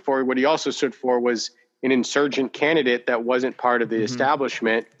whatever he stood for. What he also stood for was an insurgent candidate that wasn't part of the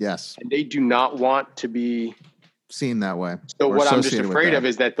establishment. Yes. And they do not want to be seen that way. So what I'm just afraid of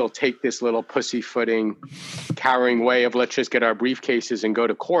is that they'll take this little pussyfooting, cowering way of let's just get our briefcases and go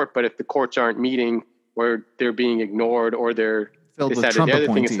to court. But if the courts aren't meeting or they're being ignored or they're filled with Trump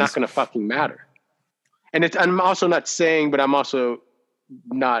appointees, it's not going to fucking matter. And I'm also not saying, but I'm also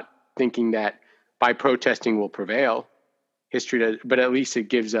not thinking that by protesting will prevail. History does, but at least it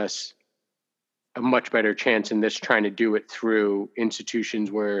gives us a much better chance in this trying to do it through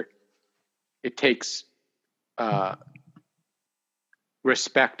institutions where it takes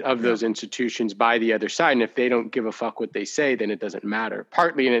respect of those institutions by the other side. And if they don't give a fuck what they say, then it doesn't matter.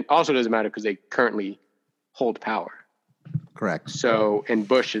 Partly, and it also doesn't matter because they currently hold power. Correct. So, and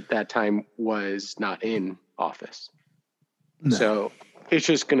Bush at that time was not in office. No. So it's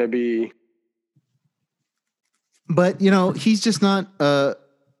just going to be. But, he's just not,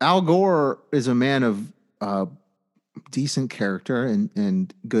 Al Gore is a man of decent character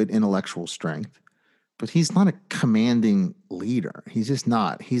and good intellectual strength. But he's not a commanding leader. He's just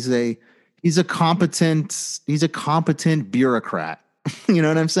not. He's a competent bureaucrat. You know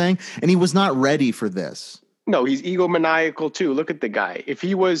what I'm saying? And he was not ready for this. No, he's egomaniacal too. Look at the guy. If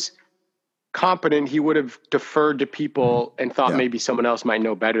he was competent, he would have deferred to people and thought maybe someone else might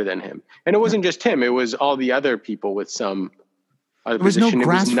know better than him. And it wasn't just him. It was all the other people with some other position. There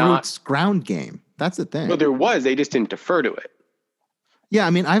was no grassroots ground game. That's the thing. No, there was. They just didn't defer to it. Yeah, I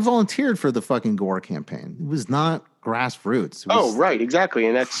mean, I volunteered for the fucking Gore campaign. It was not grassroots. Right, exactly.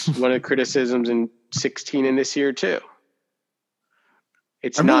 And that's one of the criticisms in 16 and this year too.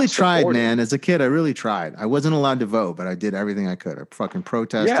 I really tried, man. As a kid, I really tried. I wasn't allowed to vote, but I did everything I could. I fucking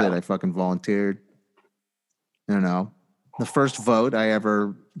protested. I fucking volunteered. The first vote I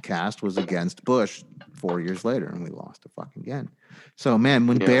ever cast was against Bush 4 years later, and we lost it fucking again. So, man,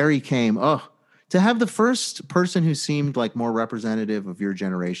 when Barry came, to have the first person who seemed like more representative of your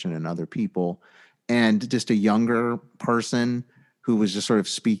generation and other people, and just a younger person who was just sort of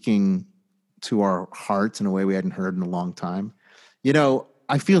speaking to our hearts in a way we hadn't heard in a long time.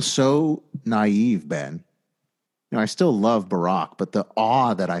 I feel so naive, Ben. I still love Barack, but the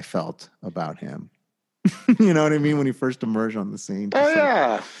awe that I felt about him, you know what I mean? When he first emerged on the scene.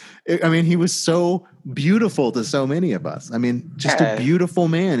 He was so beautiful to so many of us. I mean, just a beautiful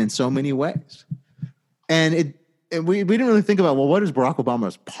man in so many ways. And we didn't really think about, well, what is Barack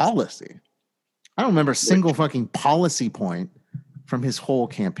Obama's policy? I don't remember a single fucking policy point from his whole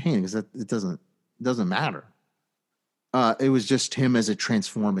campaign because it doesn't matter. It was just him as a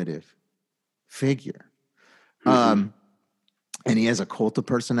transformative figure. And he has a cult of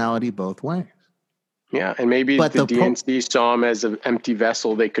personality both ways. Yeah, and maybe the DNC saw him as an empty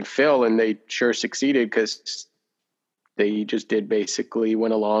vessel they could fill, and they sure succeeded because they just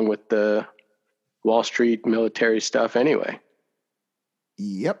went along with the Wall Street military stuff anyway.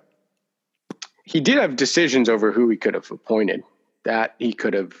 Yep. He did have decisions over who he could have appointed, that he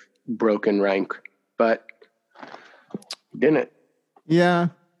could have broken rank, but didn't. Yeah.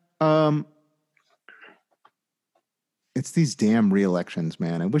 It's these damn re-elections,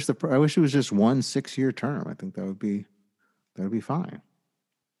 man. I wish it was just 1 6-year term. I think that would be fine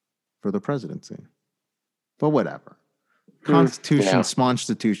for the presidency. But whatever. Constitution,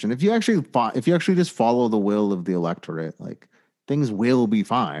 smonstitution. If you actually just follow the will of the electorate, like things will be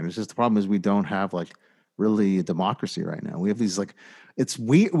fine. It's just the problem is we don't have like really a democracy right now. We have these like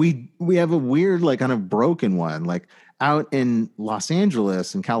we have a weird like kind of broken one. Like out in Los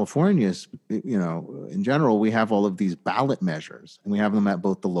Angeles and California, in general, we have all of these ballot measures, and we have them at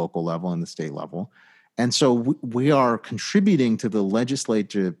both the local level and the state level. And so we are contributing to the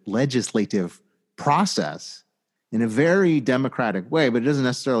legislative process in a very democratic way, but it doesn't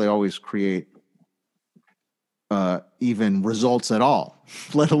necessarily always create even results at all,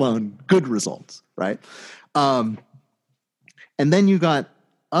 let alone good results, right? And then you got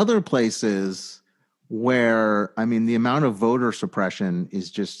other places where, the amount of voter suppression is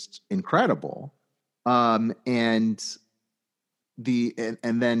just incredible. And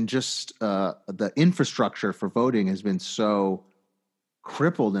then just the infrastructure for voting has been so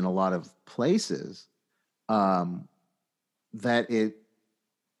crippled in a lot of places that it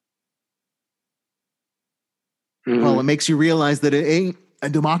makes you realize that it ain't a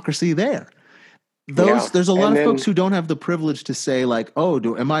democracy there. There's a lot of folks who don't have the privilege to say like, oh,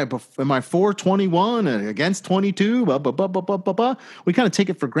 am I for 21 against 22? Blah, blah, blah, blah, blah, blah, blah. We kind of take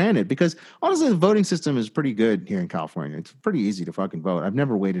it for granted because honestly, the voting system is pretty good here in California. It's pretty easy to fucking vote. I've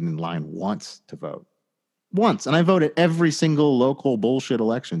never waited in line once to vote. Once. And I voted every single local bullshit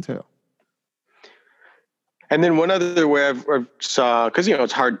election too. And then one other way I've saw, because,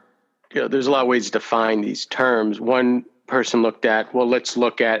 it's hard, there's a lot of ways to define these terms. One person looked at, well, let's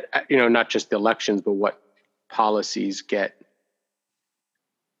look at, not just the elections, but what policies get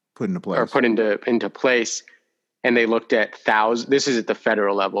put into place. Or put into place. And they looked at this is at the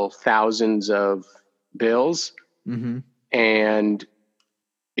federal level, thousands of bills. Mm-hmm. And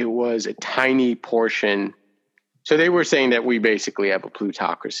it was a tiny portion. So they were saying that we basically have a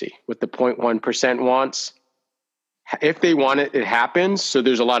plutocracy. What the 0.1% wants, if they want it, it happens. So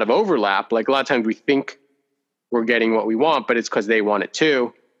there's a lot of overlap. Like a lot of times we think we're getting what we want, but it's because they want it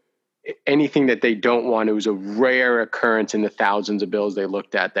too. Anything that they don't want, it was a rare occurrence in the thousands of bills they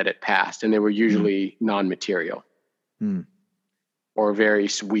looked at that it passed. And they were usually non-material or very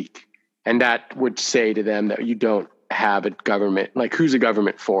weak. And that would say to them that you don't have a government. Like, who's the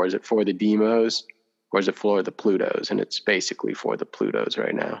government for? Is it for the demos or is it for the Plutos? And it's basically for the Plutos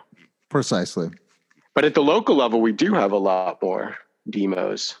right now. Precisely. But at the local level, we do have a lot more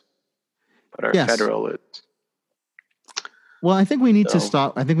demos. But our federal is. Well, I think we need to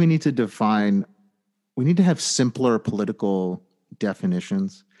stop. I think we need to define, we need to have simpler political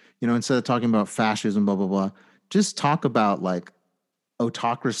definitions. Instead of talking about fascism, blah, blah, blah, just talk about like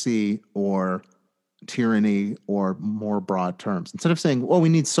autocracy or tyranny or more broad terms. Instead of saying, well, we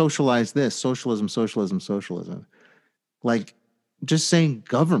need socialize this, socialism, socialism, socialism. Like just saying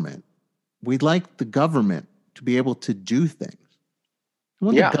government. We'd like the government to be able to do things. We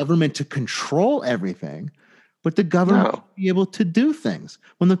want the government to control everything, but the government to be able to do things.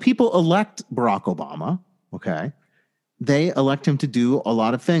 When the people elect Barack Obama, okay, they elect him to do a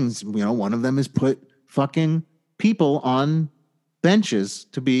lot of things. One of them is put fucking people on benches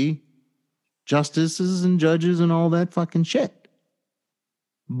to be justices and judges and all that fucking shit.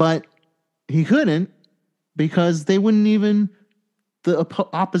 But he couldn't because they wouldn't even, the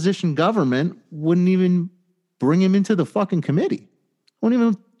opposition government wouldn't even bring him into the fucking committee. Wouldn't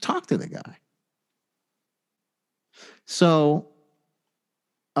even talk to the guy. So,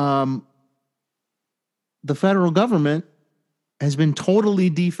 the federal government has been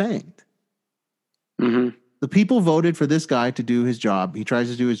totally defanged. Mm-hmm. The people voted for this guy to do his job. He tries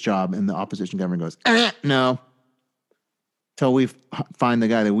to do his job, and the opposition government goes, no. Till we find the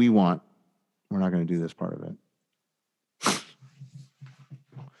guy that we want, we're not going to do this part of it.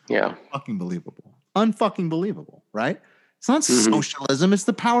 Yeah. Fucking believable. Unfucking believable, right? It's not socialism. It's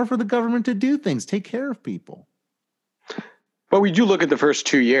the power for the government to do things, take care of people. But we do look at the first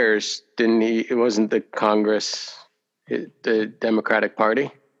 2 years, didn't he? It wasn't the Congress, the Democratic Party,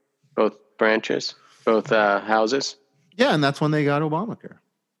 both branches, both houses. Yeah, and that's when they got Obamacare.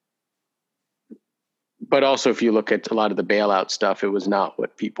 But also, if you look at a lot of the bailout stuff, it was not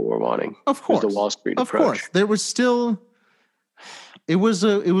what people were wanting. Of course, it was the Wall Street approach. Of course, there was still. It was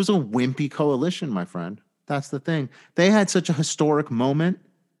a wimpy coalition, my friend. That's the thing. They had such a historic moment.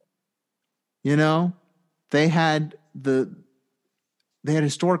 They had a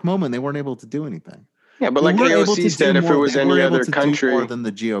historic moment. They weren't able to do anything. Yeah, but like AOC said, if it was any other country, more than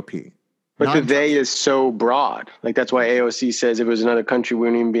the GOP. But the they is so broad. Like that's why AOC says if it was another country, we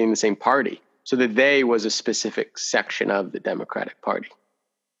wouldn't even be in the same party. So the they was a specific section of the Democratic Party.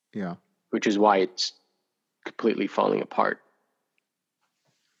 Yeah. Which is why it's completely falling apart.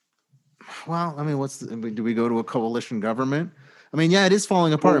 Well, I mean, do we go to a coalition government? I mean, yeah, it is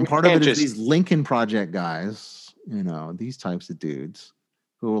falling apart. And part of it is these Lincoln Project guys, these types of dudes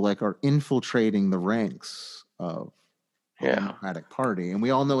who are infiltrating the ranks of the Democratic Party. And we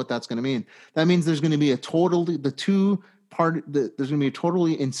all know what that's going to mean. That means there's going to be there's going to be a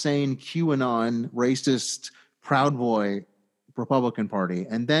totally insane QAnon, racist, Proud Boy Republican Party.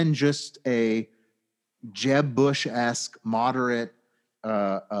 And then just a Jeb Bush-esque moderate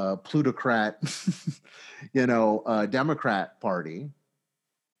plutocrat, Democrat Party,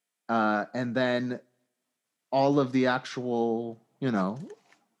 and then all of the actual,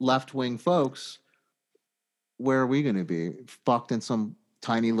 left-wing folks. Where are we going to be? Fucked in some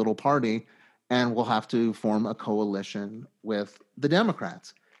tiny little party, and we'll have to form a coalition with the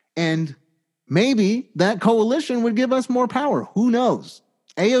Democrats. And maybe that coalition would give us more power. Who knows?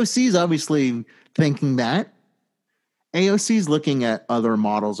 AOC is obviously thinking that. AOC is looking at other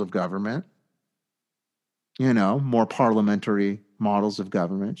models of government, more parliamentary models of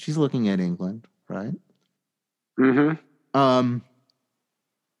government. She's looking at England, right? Mm-hmm.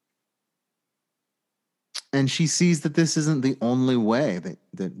 And she sees that this isn't the only way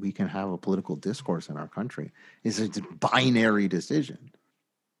that we can have a political discourse in our country. It's a binary decision.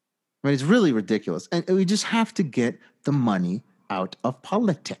 I mean, it's really ridiculous. And we just have to get the money out of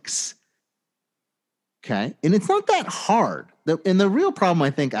politics. Okay? And it's not that hard. And the real problem,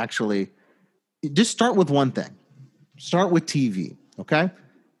 I think, actually, just start with one thing. Start with TV, okay?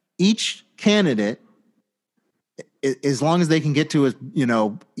 Each candidate, as long as they can get to,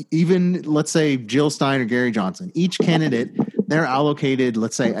 even let's say Jill Stein or Gary Johnson, each candidate, they're allocated,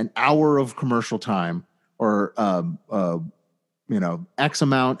 let's say, an hour of commercial time or,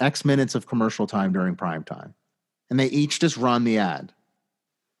 X minutes of commercial time during prime time. And they each just run the ad.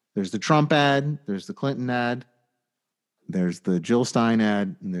 There's the Trump ad, there's the Clinton ad, there's the Jill Stein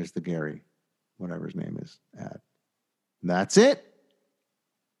ad, and there's the Gary, whatever his name is, ad. That's it.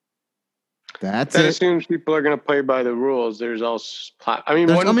 That assumes people are going to play by the rules. There's also, I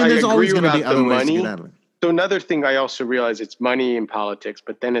agree about the money. So another thing I also realize, it's money in politics,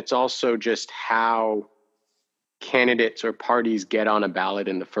 but then it's also just how candidates or parties get on a ballot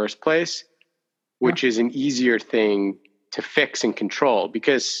in the first place, which is an easier thing to fix and control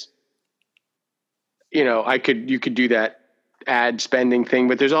because, you could do that ad spending thing,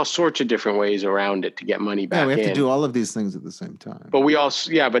 but there's all sorts of different ways around it to get money back in. We have to do all of these things at the same time. But we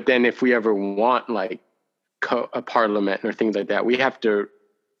also, but then if we ever want like a parliament or things like that, we have to,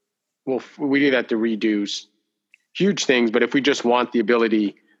 we do that to reduce huge things. But if we just want the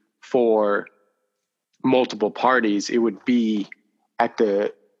ability for multiple parties, it would be but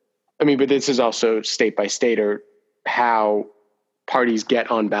this is also state by state or how parties get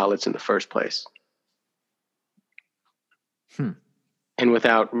on ballots in the first place. And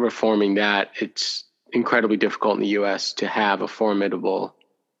without reforming that, it's incredibly difficult in the U.S. to have a formidable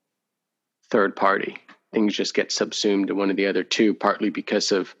third party. Things just get subsumed to one of the other two, partly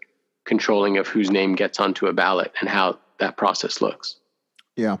because of controlling of whose name gets onto a ballot and how that process looks.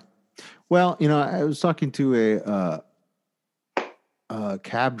 Yeah. Well, I was talking to a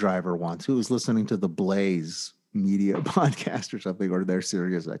cab driver once who was listening to the Blaze media podcast or something, or their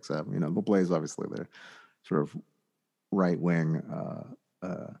Sirius XM. The Blaze, obviously, they're sort of right-wing,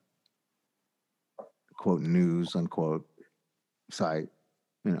 quote, news, unquote, site,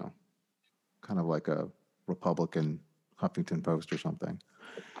 kind of like a Republican Huffington Post or something.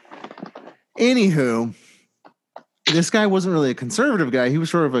 Anywho, this guy wasn't really a conservative guy. He was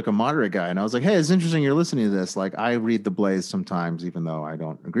sort of like a moderate guy. And I was like, hey, it's interesting you're listening to this. Like, I read the Blaze sometimes, even though I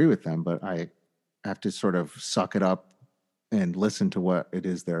don't agree with them, but I have to sort of suck it up and listen to what it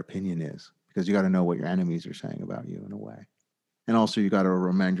is their opinion is. Because you got to know what your enemies are saying about you in a way. And also you got to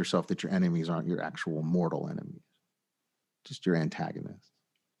remind yourself that your enemies aren't your actual mortal enemies. Just your antagonists,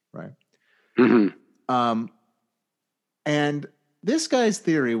 right? Mm-hmm. And this guy's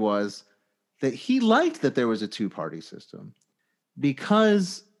theory was that he liked that there was a two-party system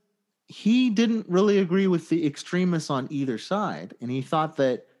because he didn't really agree with the extremists on either side. And he thought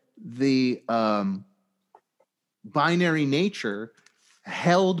that the binary nature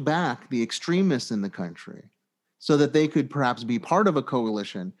held back the extremists in the country so that they could perhaps be part of a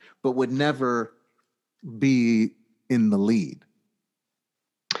coalition, but would never be in the lead.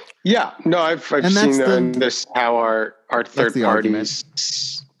 Yeah, no, I've seen this, how our third parties,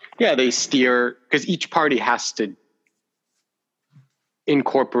 they steer, because each party has to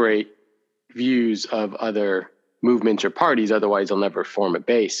incorporate views of other movements or parties, otherwise they'll never form a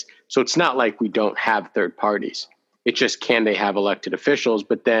base. So it's not like we don't have third parties. It's just, can they have elected officials?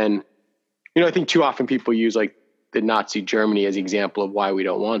 But then, I think too often people use like the Nazi Germany as an example of why we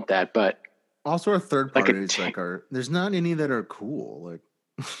don't want that. But also our third parties, there's not any that are cool. Like,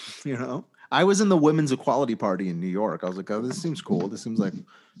 I was in the Women's Equality Party in New York. I was like, oh, this seems cool. This seems like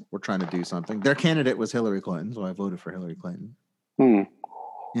we're trying to do something. Their candidate was Hillary Clinton, so I voted for Hillary Clinton.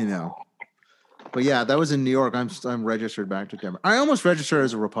 But yeah, that was in New York. I'm registered back to Democrat. I almost registered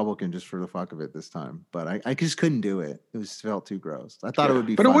as a Republican just for the fuck of it this time, but I just couldn't do it. It felt too gross. I thought it would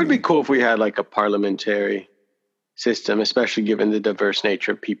be But funny. It would be cool if we had like a parliamentary system, especially given the diverse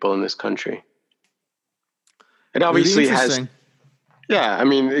nature of people in this country. It obviously has. Yeah, I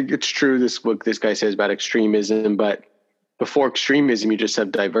mean, it's true, what this guy says about extremism, but before extremism, you just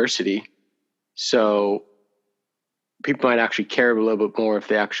have diversity. So people might actually care a little bit more if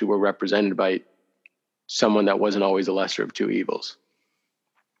they actually were represented by someone that wasn't always a lesser of two evils.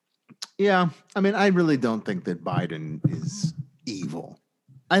 Yeah, I mean, I really don't think that Biden is evil.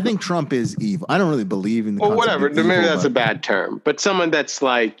 I think Trump is evil. I don't really believe in the concept whatever. of evil, maybe that's a bad term, but someone that's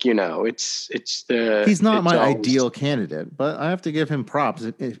like, he's not my ideal candidate, but I have to give him props,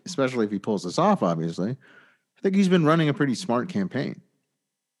 especially if he pulls this off, obviously. I think he's been running a pretty smart campaign.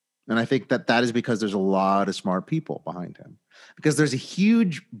 And I think that is because there's a lot of smart people behind him, because there's a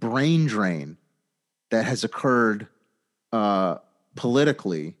huge brain drain that has occurred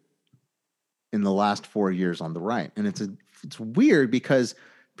politically in the last 4 years on the right. And it's weird because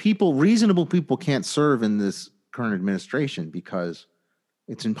reasonable people can't serve in this current administration because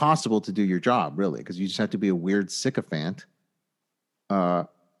it's impossible to do your job, really, because you just have to be a weird sycophant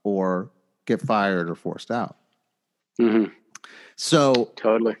or get fired or forced out. Mm-hmm. So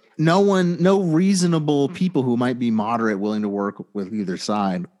totally, no reasonable people who might be moderate, willing to work with either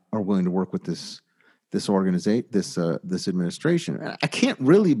side, are willing to work with this organization, this administration. I can't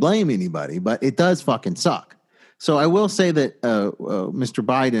really blame anybody, but it does fucking suck. So I will say that Mr.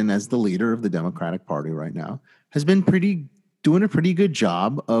 Biden, as the leader of the Democratic Party right now, has been doing a pretty good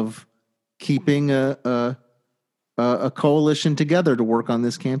job of keeping a coalition together to work on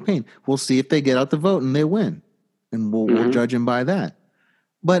this campaign. We'll see if they get out the vote and they win, and we'll judge him by that.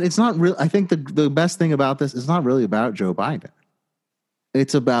 But it's not real. I think the best thing about this is not really about Joe Biden.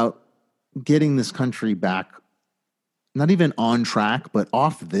 It's about getting this country back, not even on track, but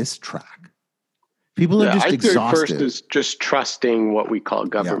off this track. People are just exhausted. First is just trusting what we call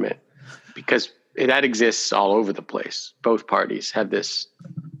government, because that exists all over the place. Both parties have this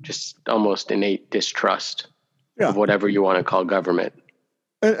just almost innate distrust of whatever you want to call government.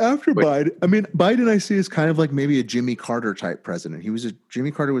 And after Biden, I see as kind of like maybe a Jimmy Carter type president.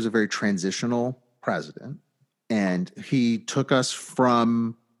 Jimmy Carter was a very transitional president, and he took us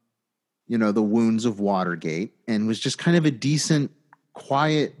from, the wounds of Watergate, and was just kind of a decent,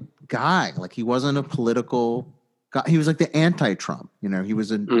 quiet guy. Like, he wasn't a political guy. He was like the anti-Trump. He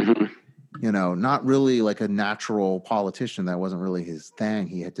was not really like a natural politician. That wasn't really his thing.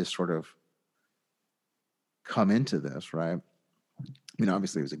 He had to sort of come into this, right?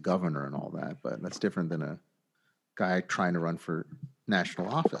 Obviously he was a governor and all that, but that's different than a guy trying to run for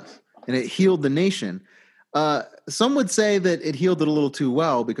national office. And it healed the nation. Some would say that it healed it a little too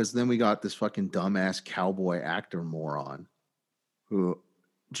well, because then we got this fucking dumbass cowboy actor moron who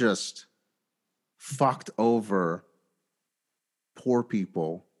just fucked over poor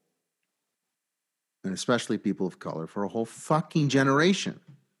people, and especially people of color, for a whole fucking generation.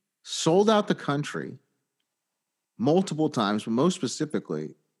 Sold out the country multiple times, but most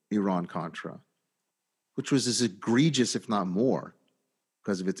specifically Iran-Contra, which was as egregious, if not more,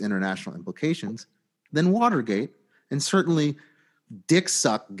 because of its international implications, than Watergate, and certainly Dick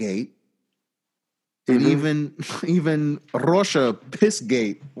Suck Gate, and even Russia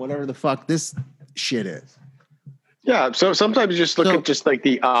Pissgate, whatever the fuck this shit is. Yeah, so sometimes you just look at just like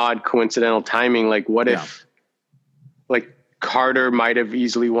the odd coincidental timing. Like, what if, like, Carter might have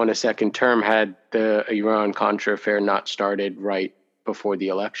easily won a second term had the Iran-Contra affair not started right before the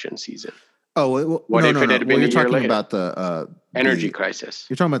election season? Oh, what if it had been a year later? You're talking about the energy crisis.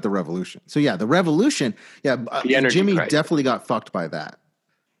 You're talking about the revolution. So the revolution. Yeah, Jimmy crisis. Definitely got fucked by that,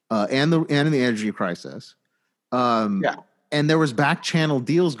 and the energy crisis. And there was back channel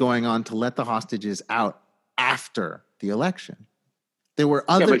deals going on to let the hostages out after the election. There were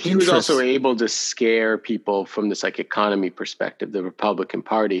other but he was also able to scare people from this like economy perspective, the Republican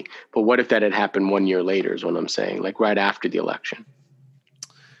Party. But what if that had happened 1 year later is what I'm saying, like right after the election?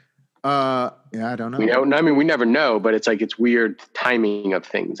 I don't know. We never know, but it's like, it's weird timing of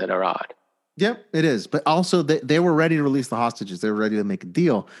things that are odd. Yep, it is. But also they were ready to release the hostages. They were ready to make a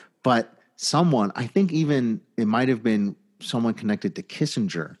deal. But someone, I think even it might have been someone connected to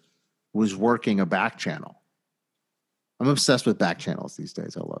Kissinger, was working a back channel. I'm obsessed with back channels these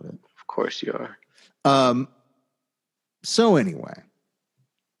days. I love it. Of course you are. So anyway,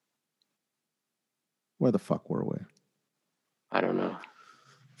 where the fuck were we? I don't know.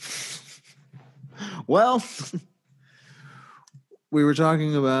 Well, we were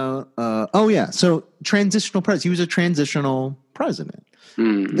talking about, so transitional president. He was a transitional president.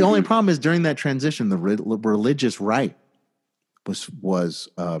 Mm-hmm. The only problem is during that transition, the religious right was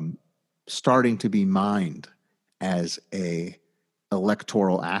starting to be mined as a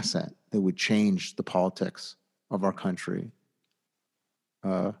electoral asset that would change the politics of our country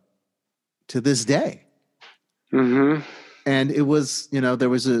to this day. Mm-hmm. And it was, there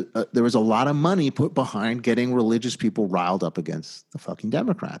was a lot of money put behind getting religious people riled up against the fucking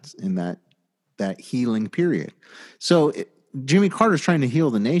Democrats in that healing period. So Jimmy Carter's trying to heal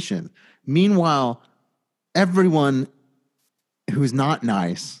the nation. Meanwhile, everyone who's not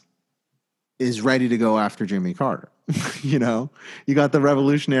nice is ready to go after Jimmy Carter. You got the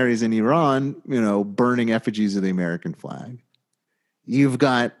revolutionaries in Iran, burning effigies of the American flag. You've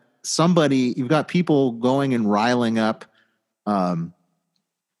got people going and riling up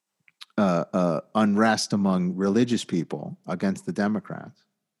unrest among religious people against the Democrats.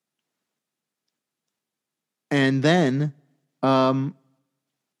 And then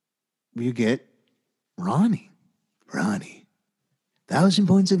you get Ronnie. 1,000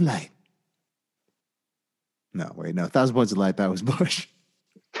 points of light. No, 1,000 points of light. That was Bush.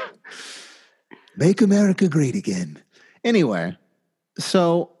 Make America great again. Anyway,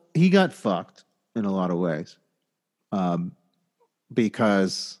 so he got fucked in a lot of ways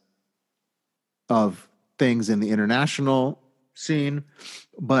because of things in the international scene,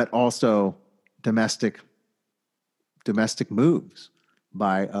 but also domestic moves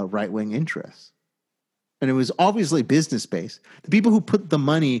by right-wing interests. And it was obviously business-based. The people who put the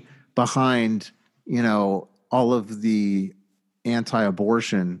money behind, all of the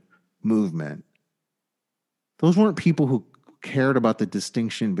anti-abortion movement, those weren't people who cared about the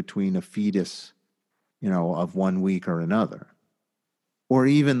distinction between a fetus, of 1 week or another, or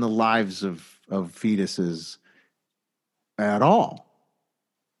even the lives of fetuses at all.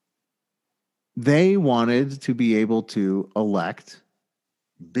 They wanted to be able to elect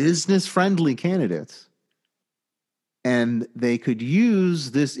business-friendly candidates, and they could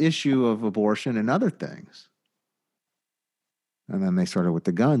use this issue of abortion and other things. And then they started with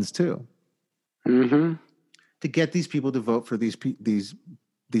the guns too. Mm-hmm. To get these people to vote for these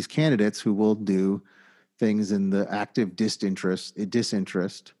candidates who will do things in the active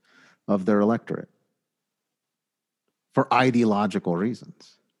disinterest of their electorate for ideological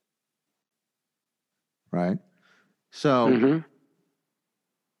reasons. Right? So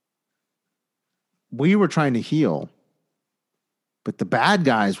we were trying to heal, but the bad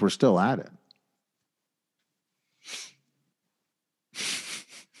guys were still at it.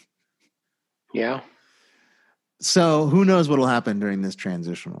 Yeah. So who knows what will happen during this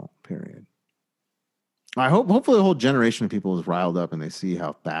transitional period? Hopefully a whole generation of people is riled up and they see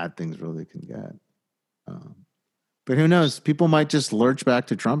how bad things really can get. But who knows? People might just lurch back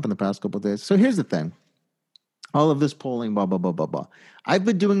to Trump in the past couple of days. So here's the thing. All of this polling, blah, blah, blah, blah, blah. I've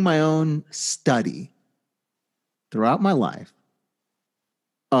been doing my own study throughout my life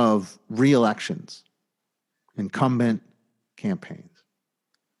of re-elections, incumbent campaigns.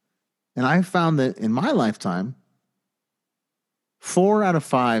 And I found that in my lifetime, 4 out of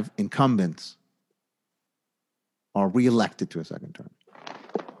 5 incumbents are reelected to a second term.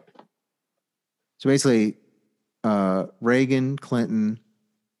 So basically, Reagan, Clinton,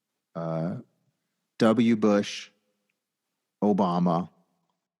 W. Bush, Obama,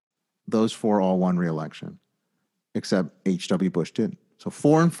 those 4 all won re-election, except H.W. Bush didn't. So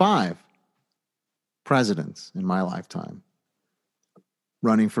 4 and 5 presidents in my lifetime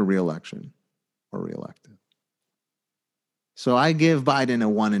running for re-election or re-elected. So I give Biden a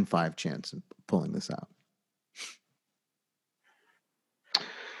 1 in 5 chance of pulling this out.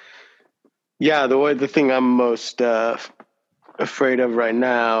 Yeah, the thing I'm most afraid of right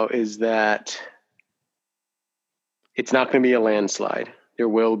now is that it's not going to be a landslide. There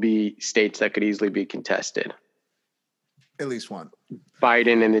will be states that could easily be contested. At least one.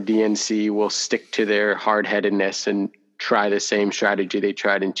 Biden and the DNC will stick to their hard-headedness and try the same strategy they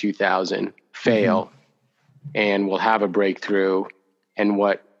tried in 2000, fail, and we'll have a breakthrough. And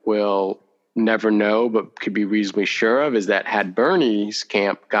what we'll never know but could be reasonably sure of is that had Bernie's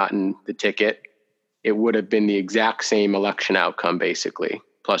camp gotten the ticket, it would have been the exact same election outcome, basically,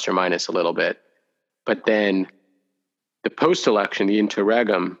 plus or minus a little bit. But then the post-election, the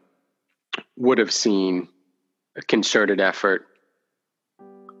interregnum, would have seen a concerted effort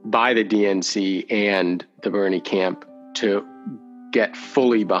by the DNC and the Bernie camp to get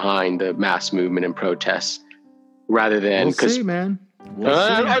fully behind the mass movement and protests rather than... We'll see, man. We'll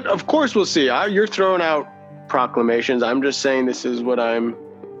see. Of course we'll see. You're throwing out proclamations. I'm just saying this is what I'm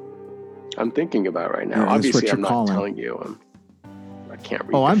thinking about right now. Yeah, obviously, I'm not telling you. I can't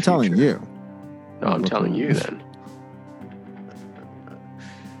read I'm telling you. No, I'm telling you then.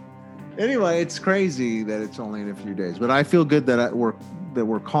 Anyway, it's crazy that it's only in a few days, but I feel good that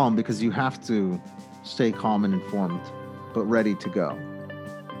we're calm, because you have to stay calm and informed, but ready to go.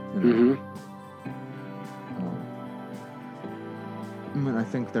 I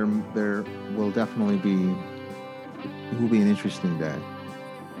think there will definitely be an interesting day.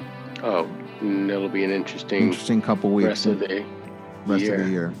 Oh, it'll be an interesting couple weeks. Rest of the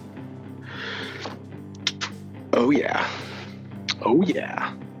year. Oh yeah.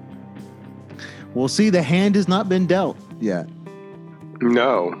 We'll see. The hand has not been dealt yet.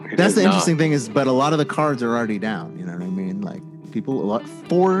 No, that's the interesting thing but a lot of the cards are already down. You know what I mean? Like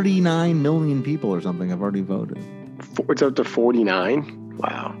 49 million people or something have already voted. It's up to 49.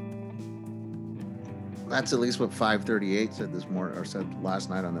 Wow. That's at least what 538 said this morning, or said last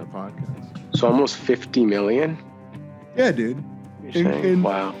night on their podcast. So almost 50 million. Yeah, dude.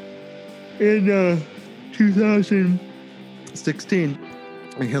 Wow. In 2016.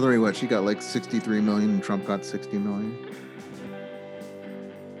 And Hillary, what? She got like 63 million and Trump got 60 million.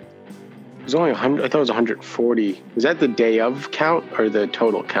 It was only 100. I thought it was 140. Was that the day of count or the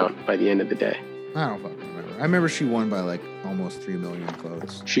total count by the end of the day? I don't fucking remember. I remember she won by like almost 3 million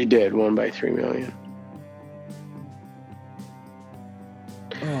votes. She did, won by 3 million.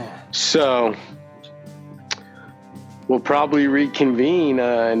 Oh. So we'll probably reconvene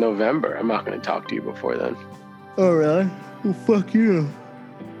in November. I'm not going to talk to you before then. All right. Well, fuck you.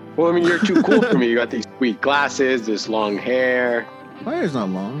 Well, I mean, you're too cool for me. You got these sweet glasses, this long hair. My hair's not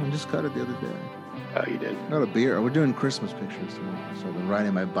long. I just cut it the other day. Oh, you did? Got a beard. We're doing Christmas pictures tomorrow, so I've been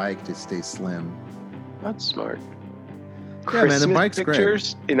riding my bike to stay slim. That's smart. Yeah, Christmas man, the bike's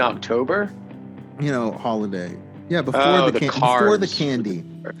pictures great. In October? You know, holiday. Yeah, before the candy.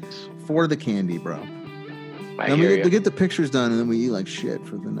 Perfect. For the candy, bro. Then we get the pictures done, and then we eat like shit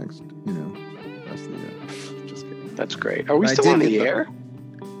for the next, rest of the year. Just kidding. That's great. Are we still on the air?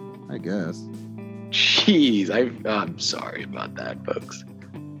 I guess. Jeez, I'm sorry about that, folks.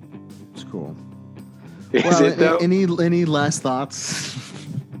 It's cool. Is it though? Any last thoughts?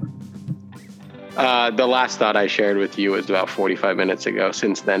 The last thought I shared with you was about 45 minutes ago.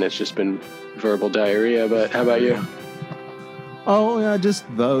 Since then, it's just been verbal diarrhea. But how about you? Oh yeah, just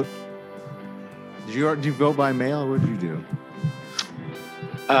vote. Did you vote by mail, or what did you do?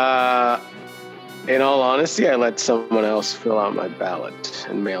 In all honesty, I let someone else fill out my ballot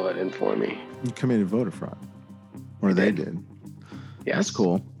and mail it in for me. You committed voter fraud, or they did. Yes. That's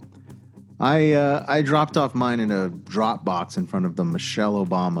cool. I dropped off mine in a drop box in front of the Michelle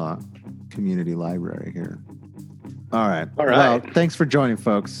Obama Community Library here. All right. Well, thanks for joining,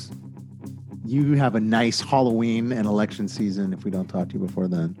 folks. You have a nice Halloween and election season if we don't talk to you before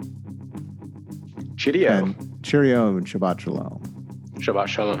then. Cheerio. Cheerio and Shabbat Shalom. Shabbat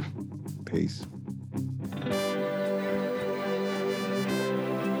Shalom. Peace.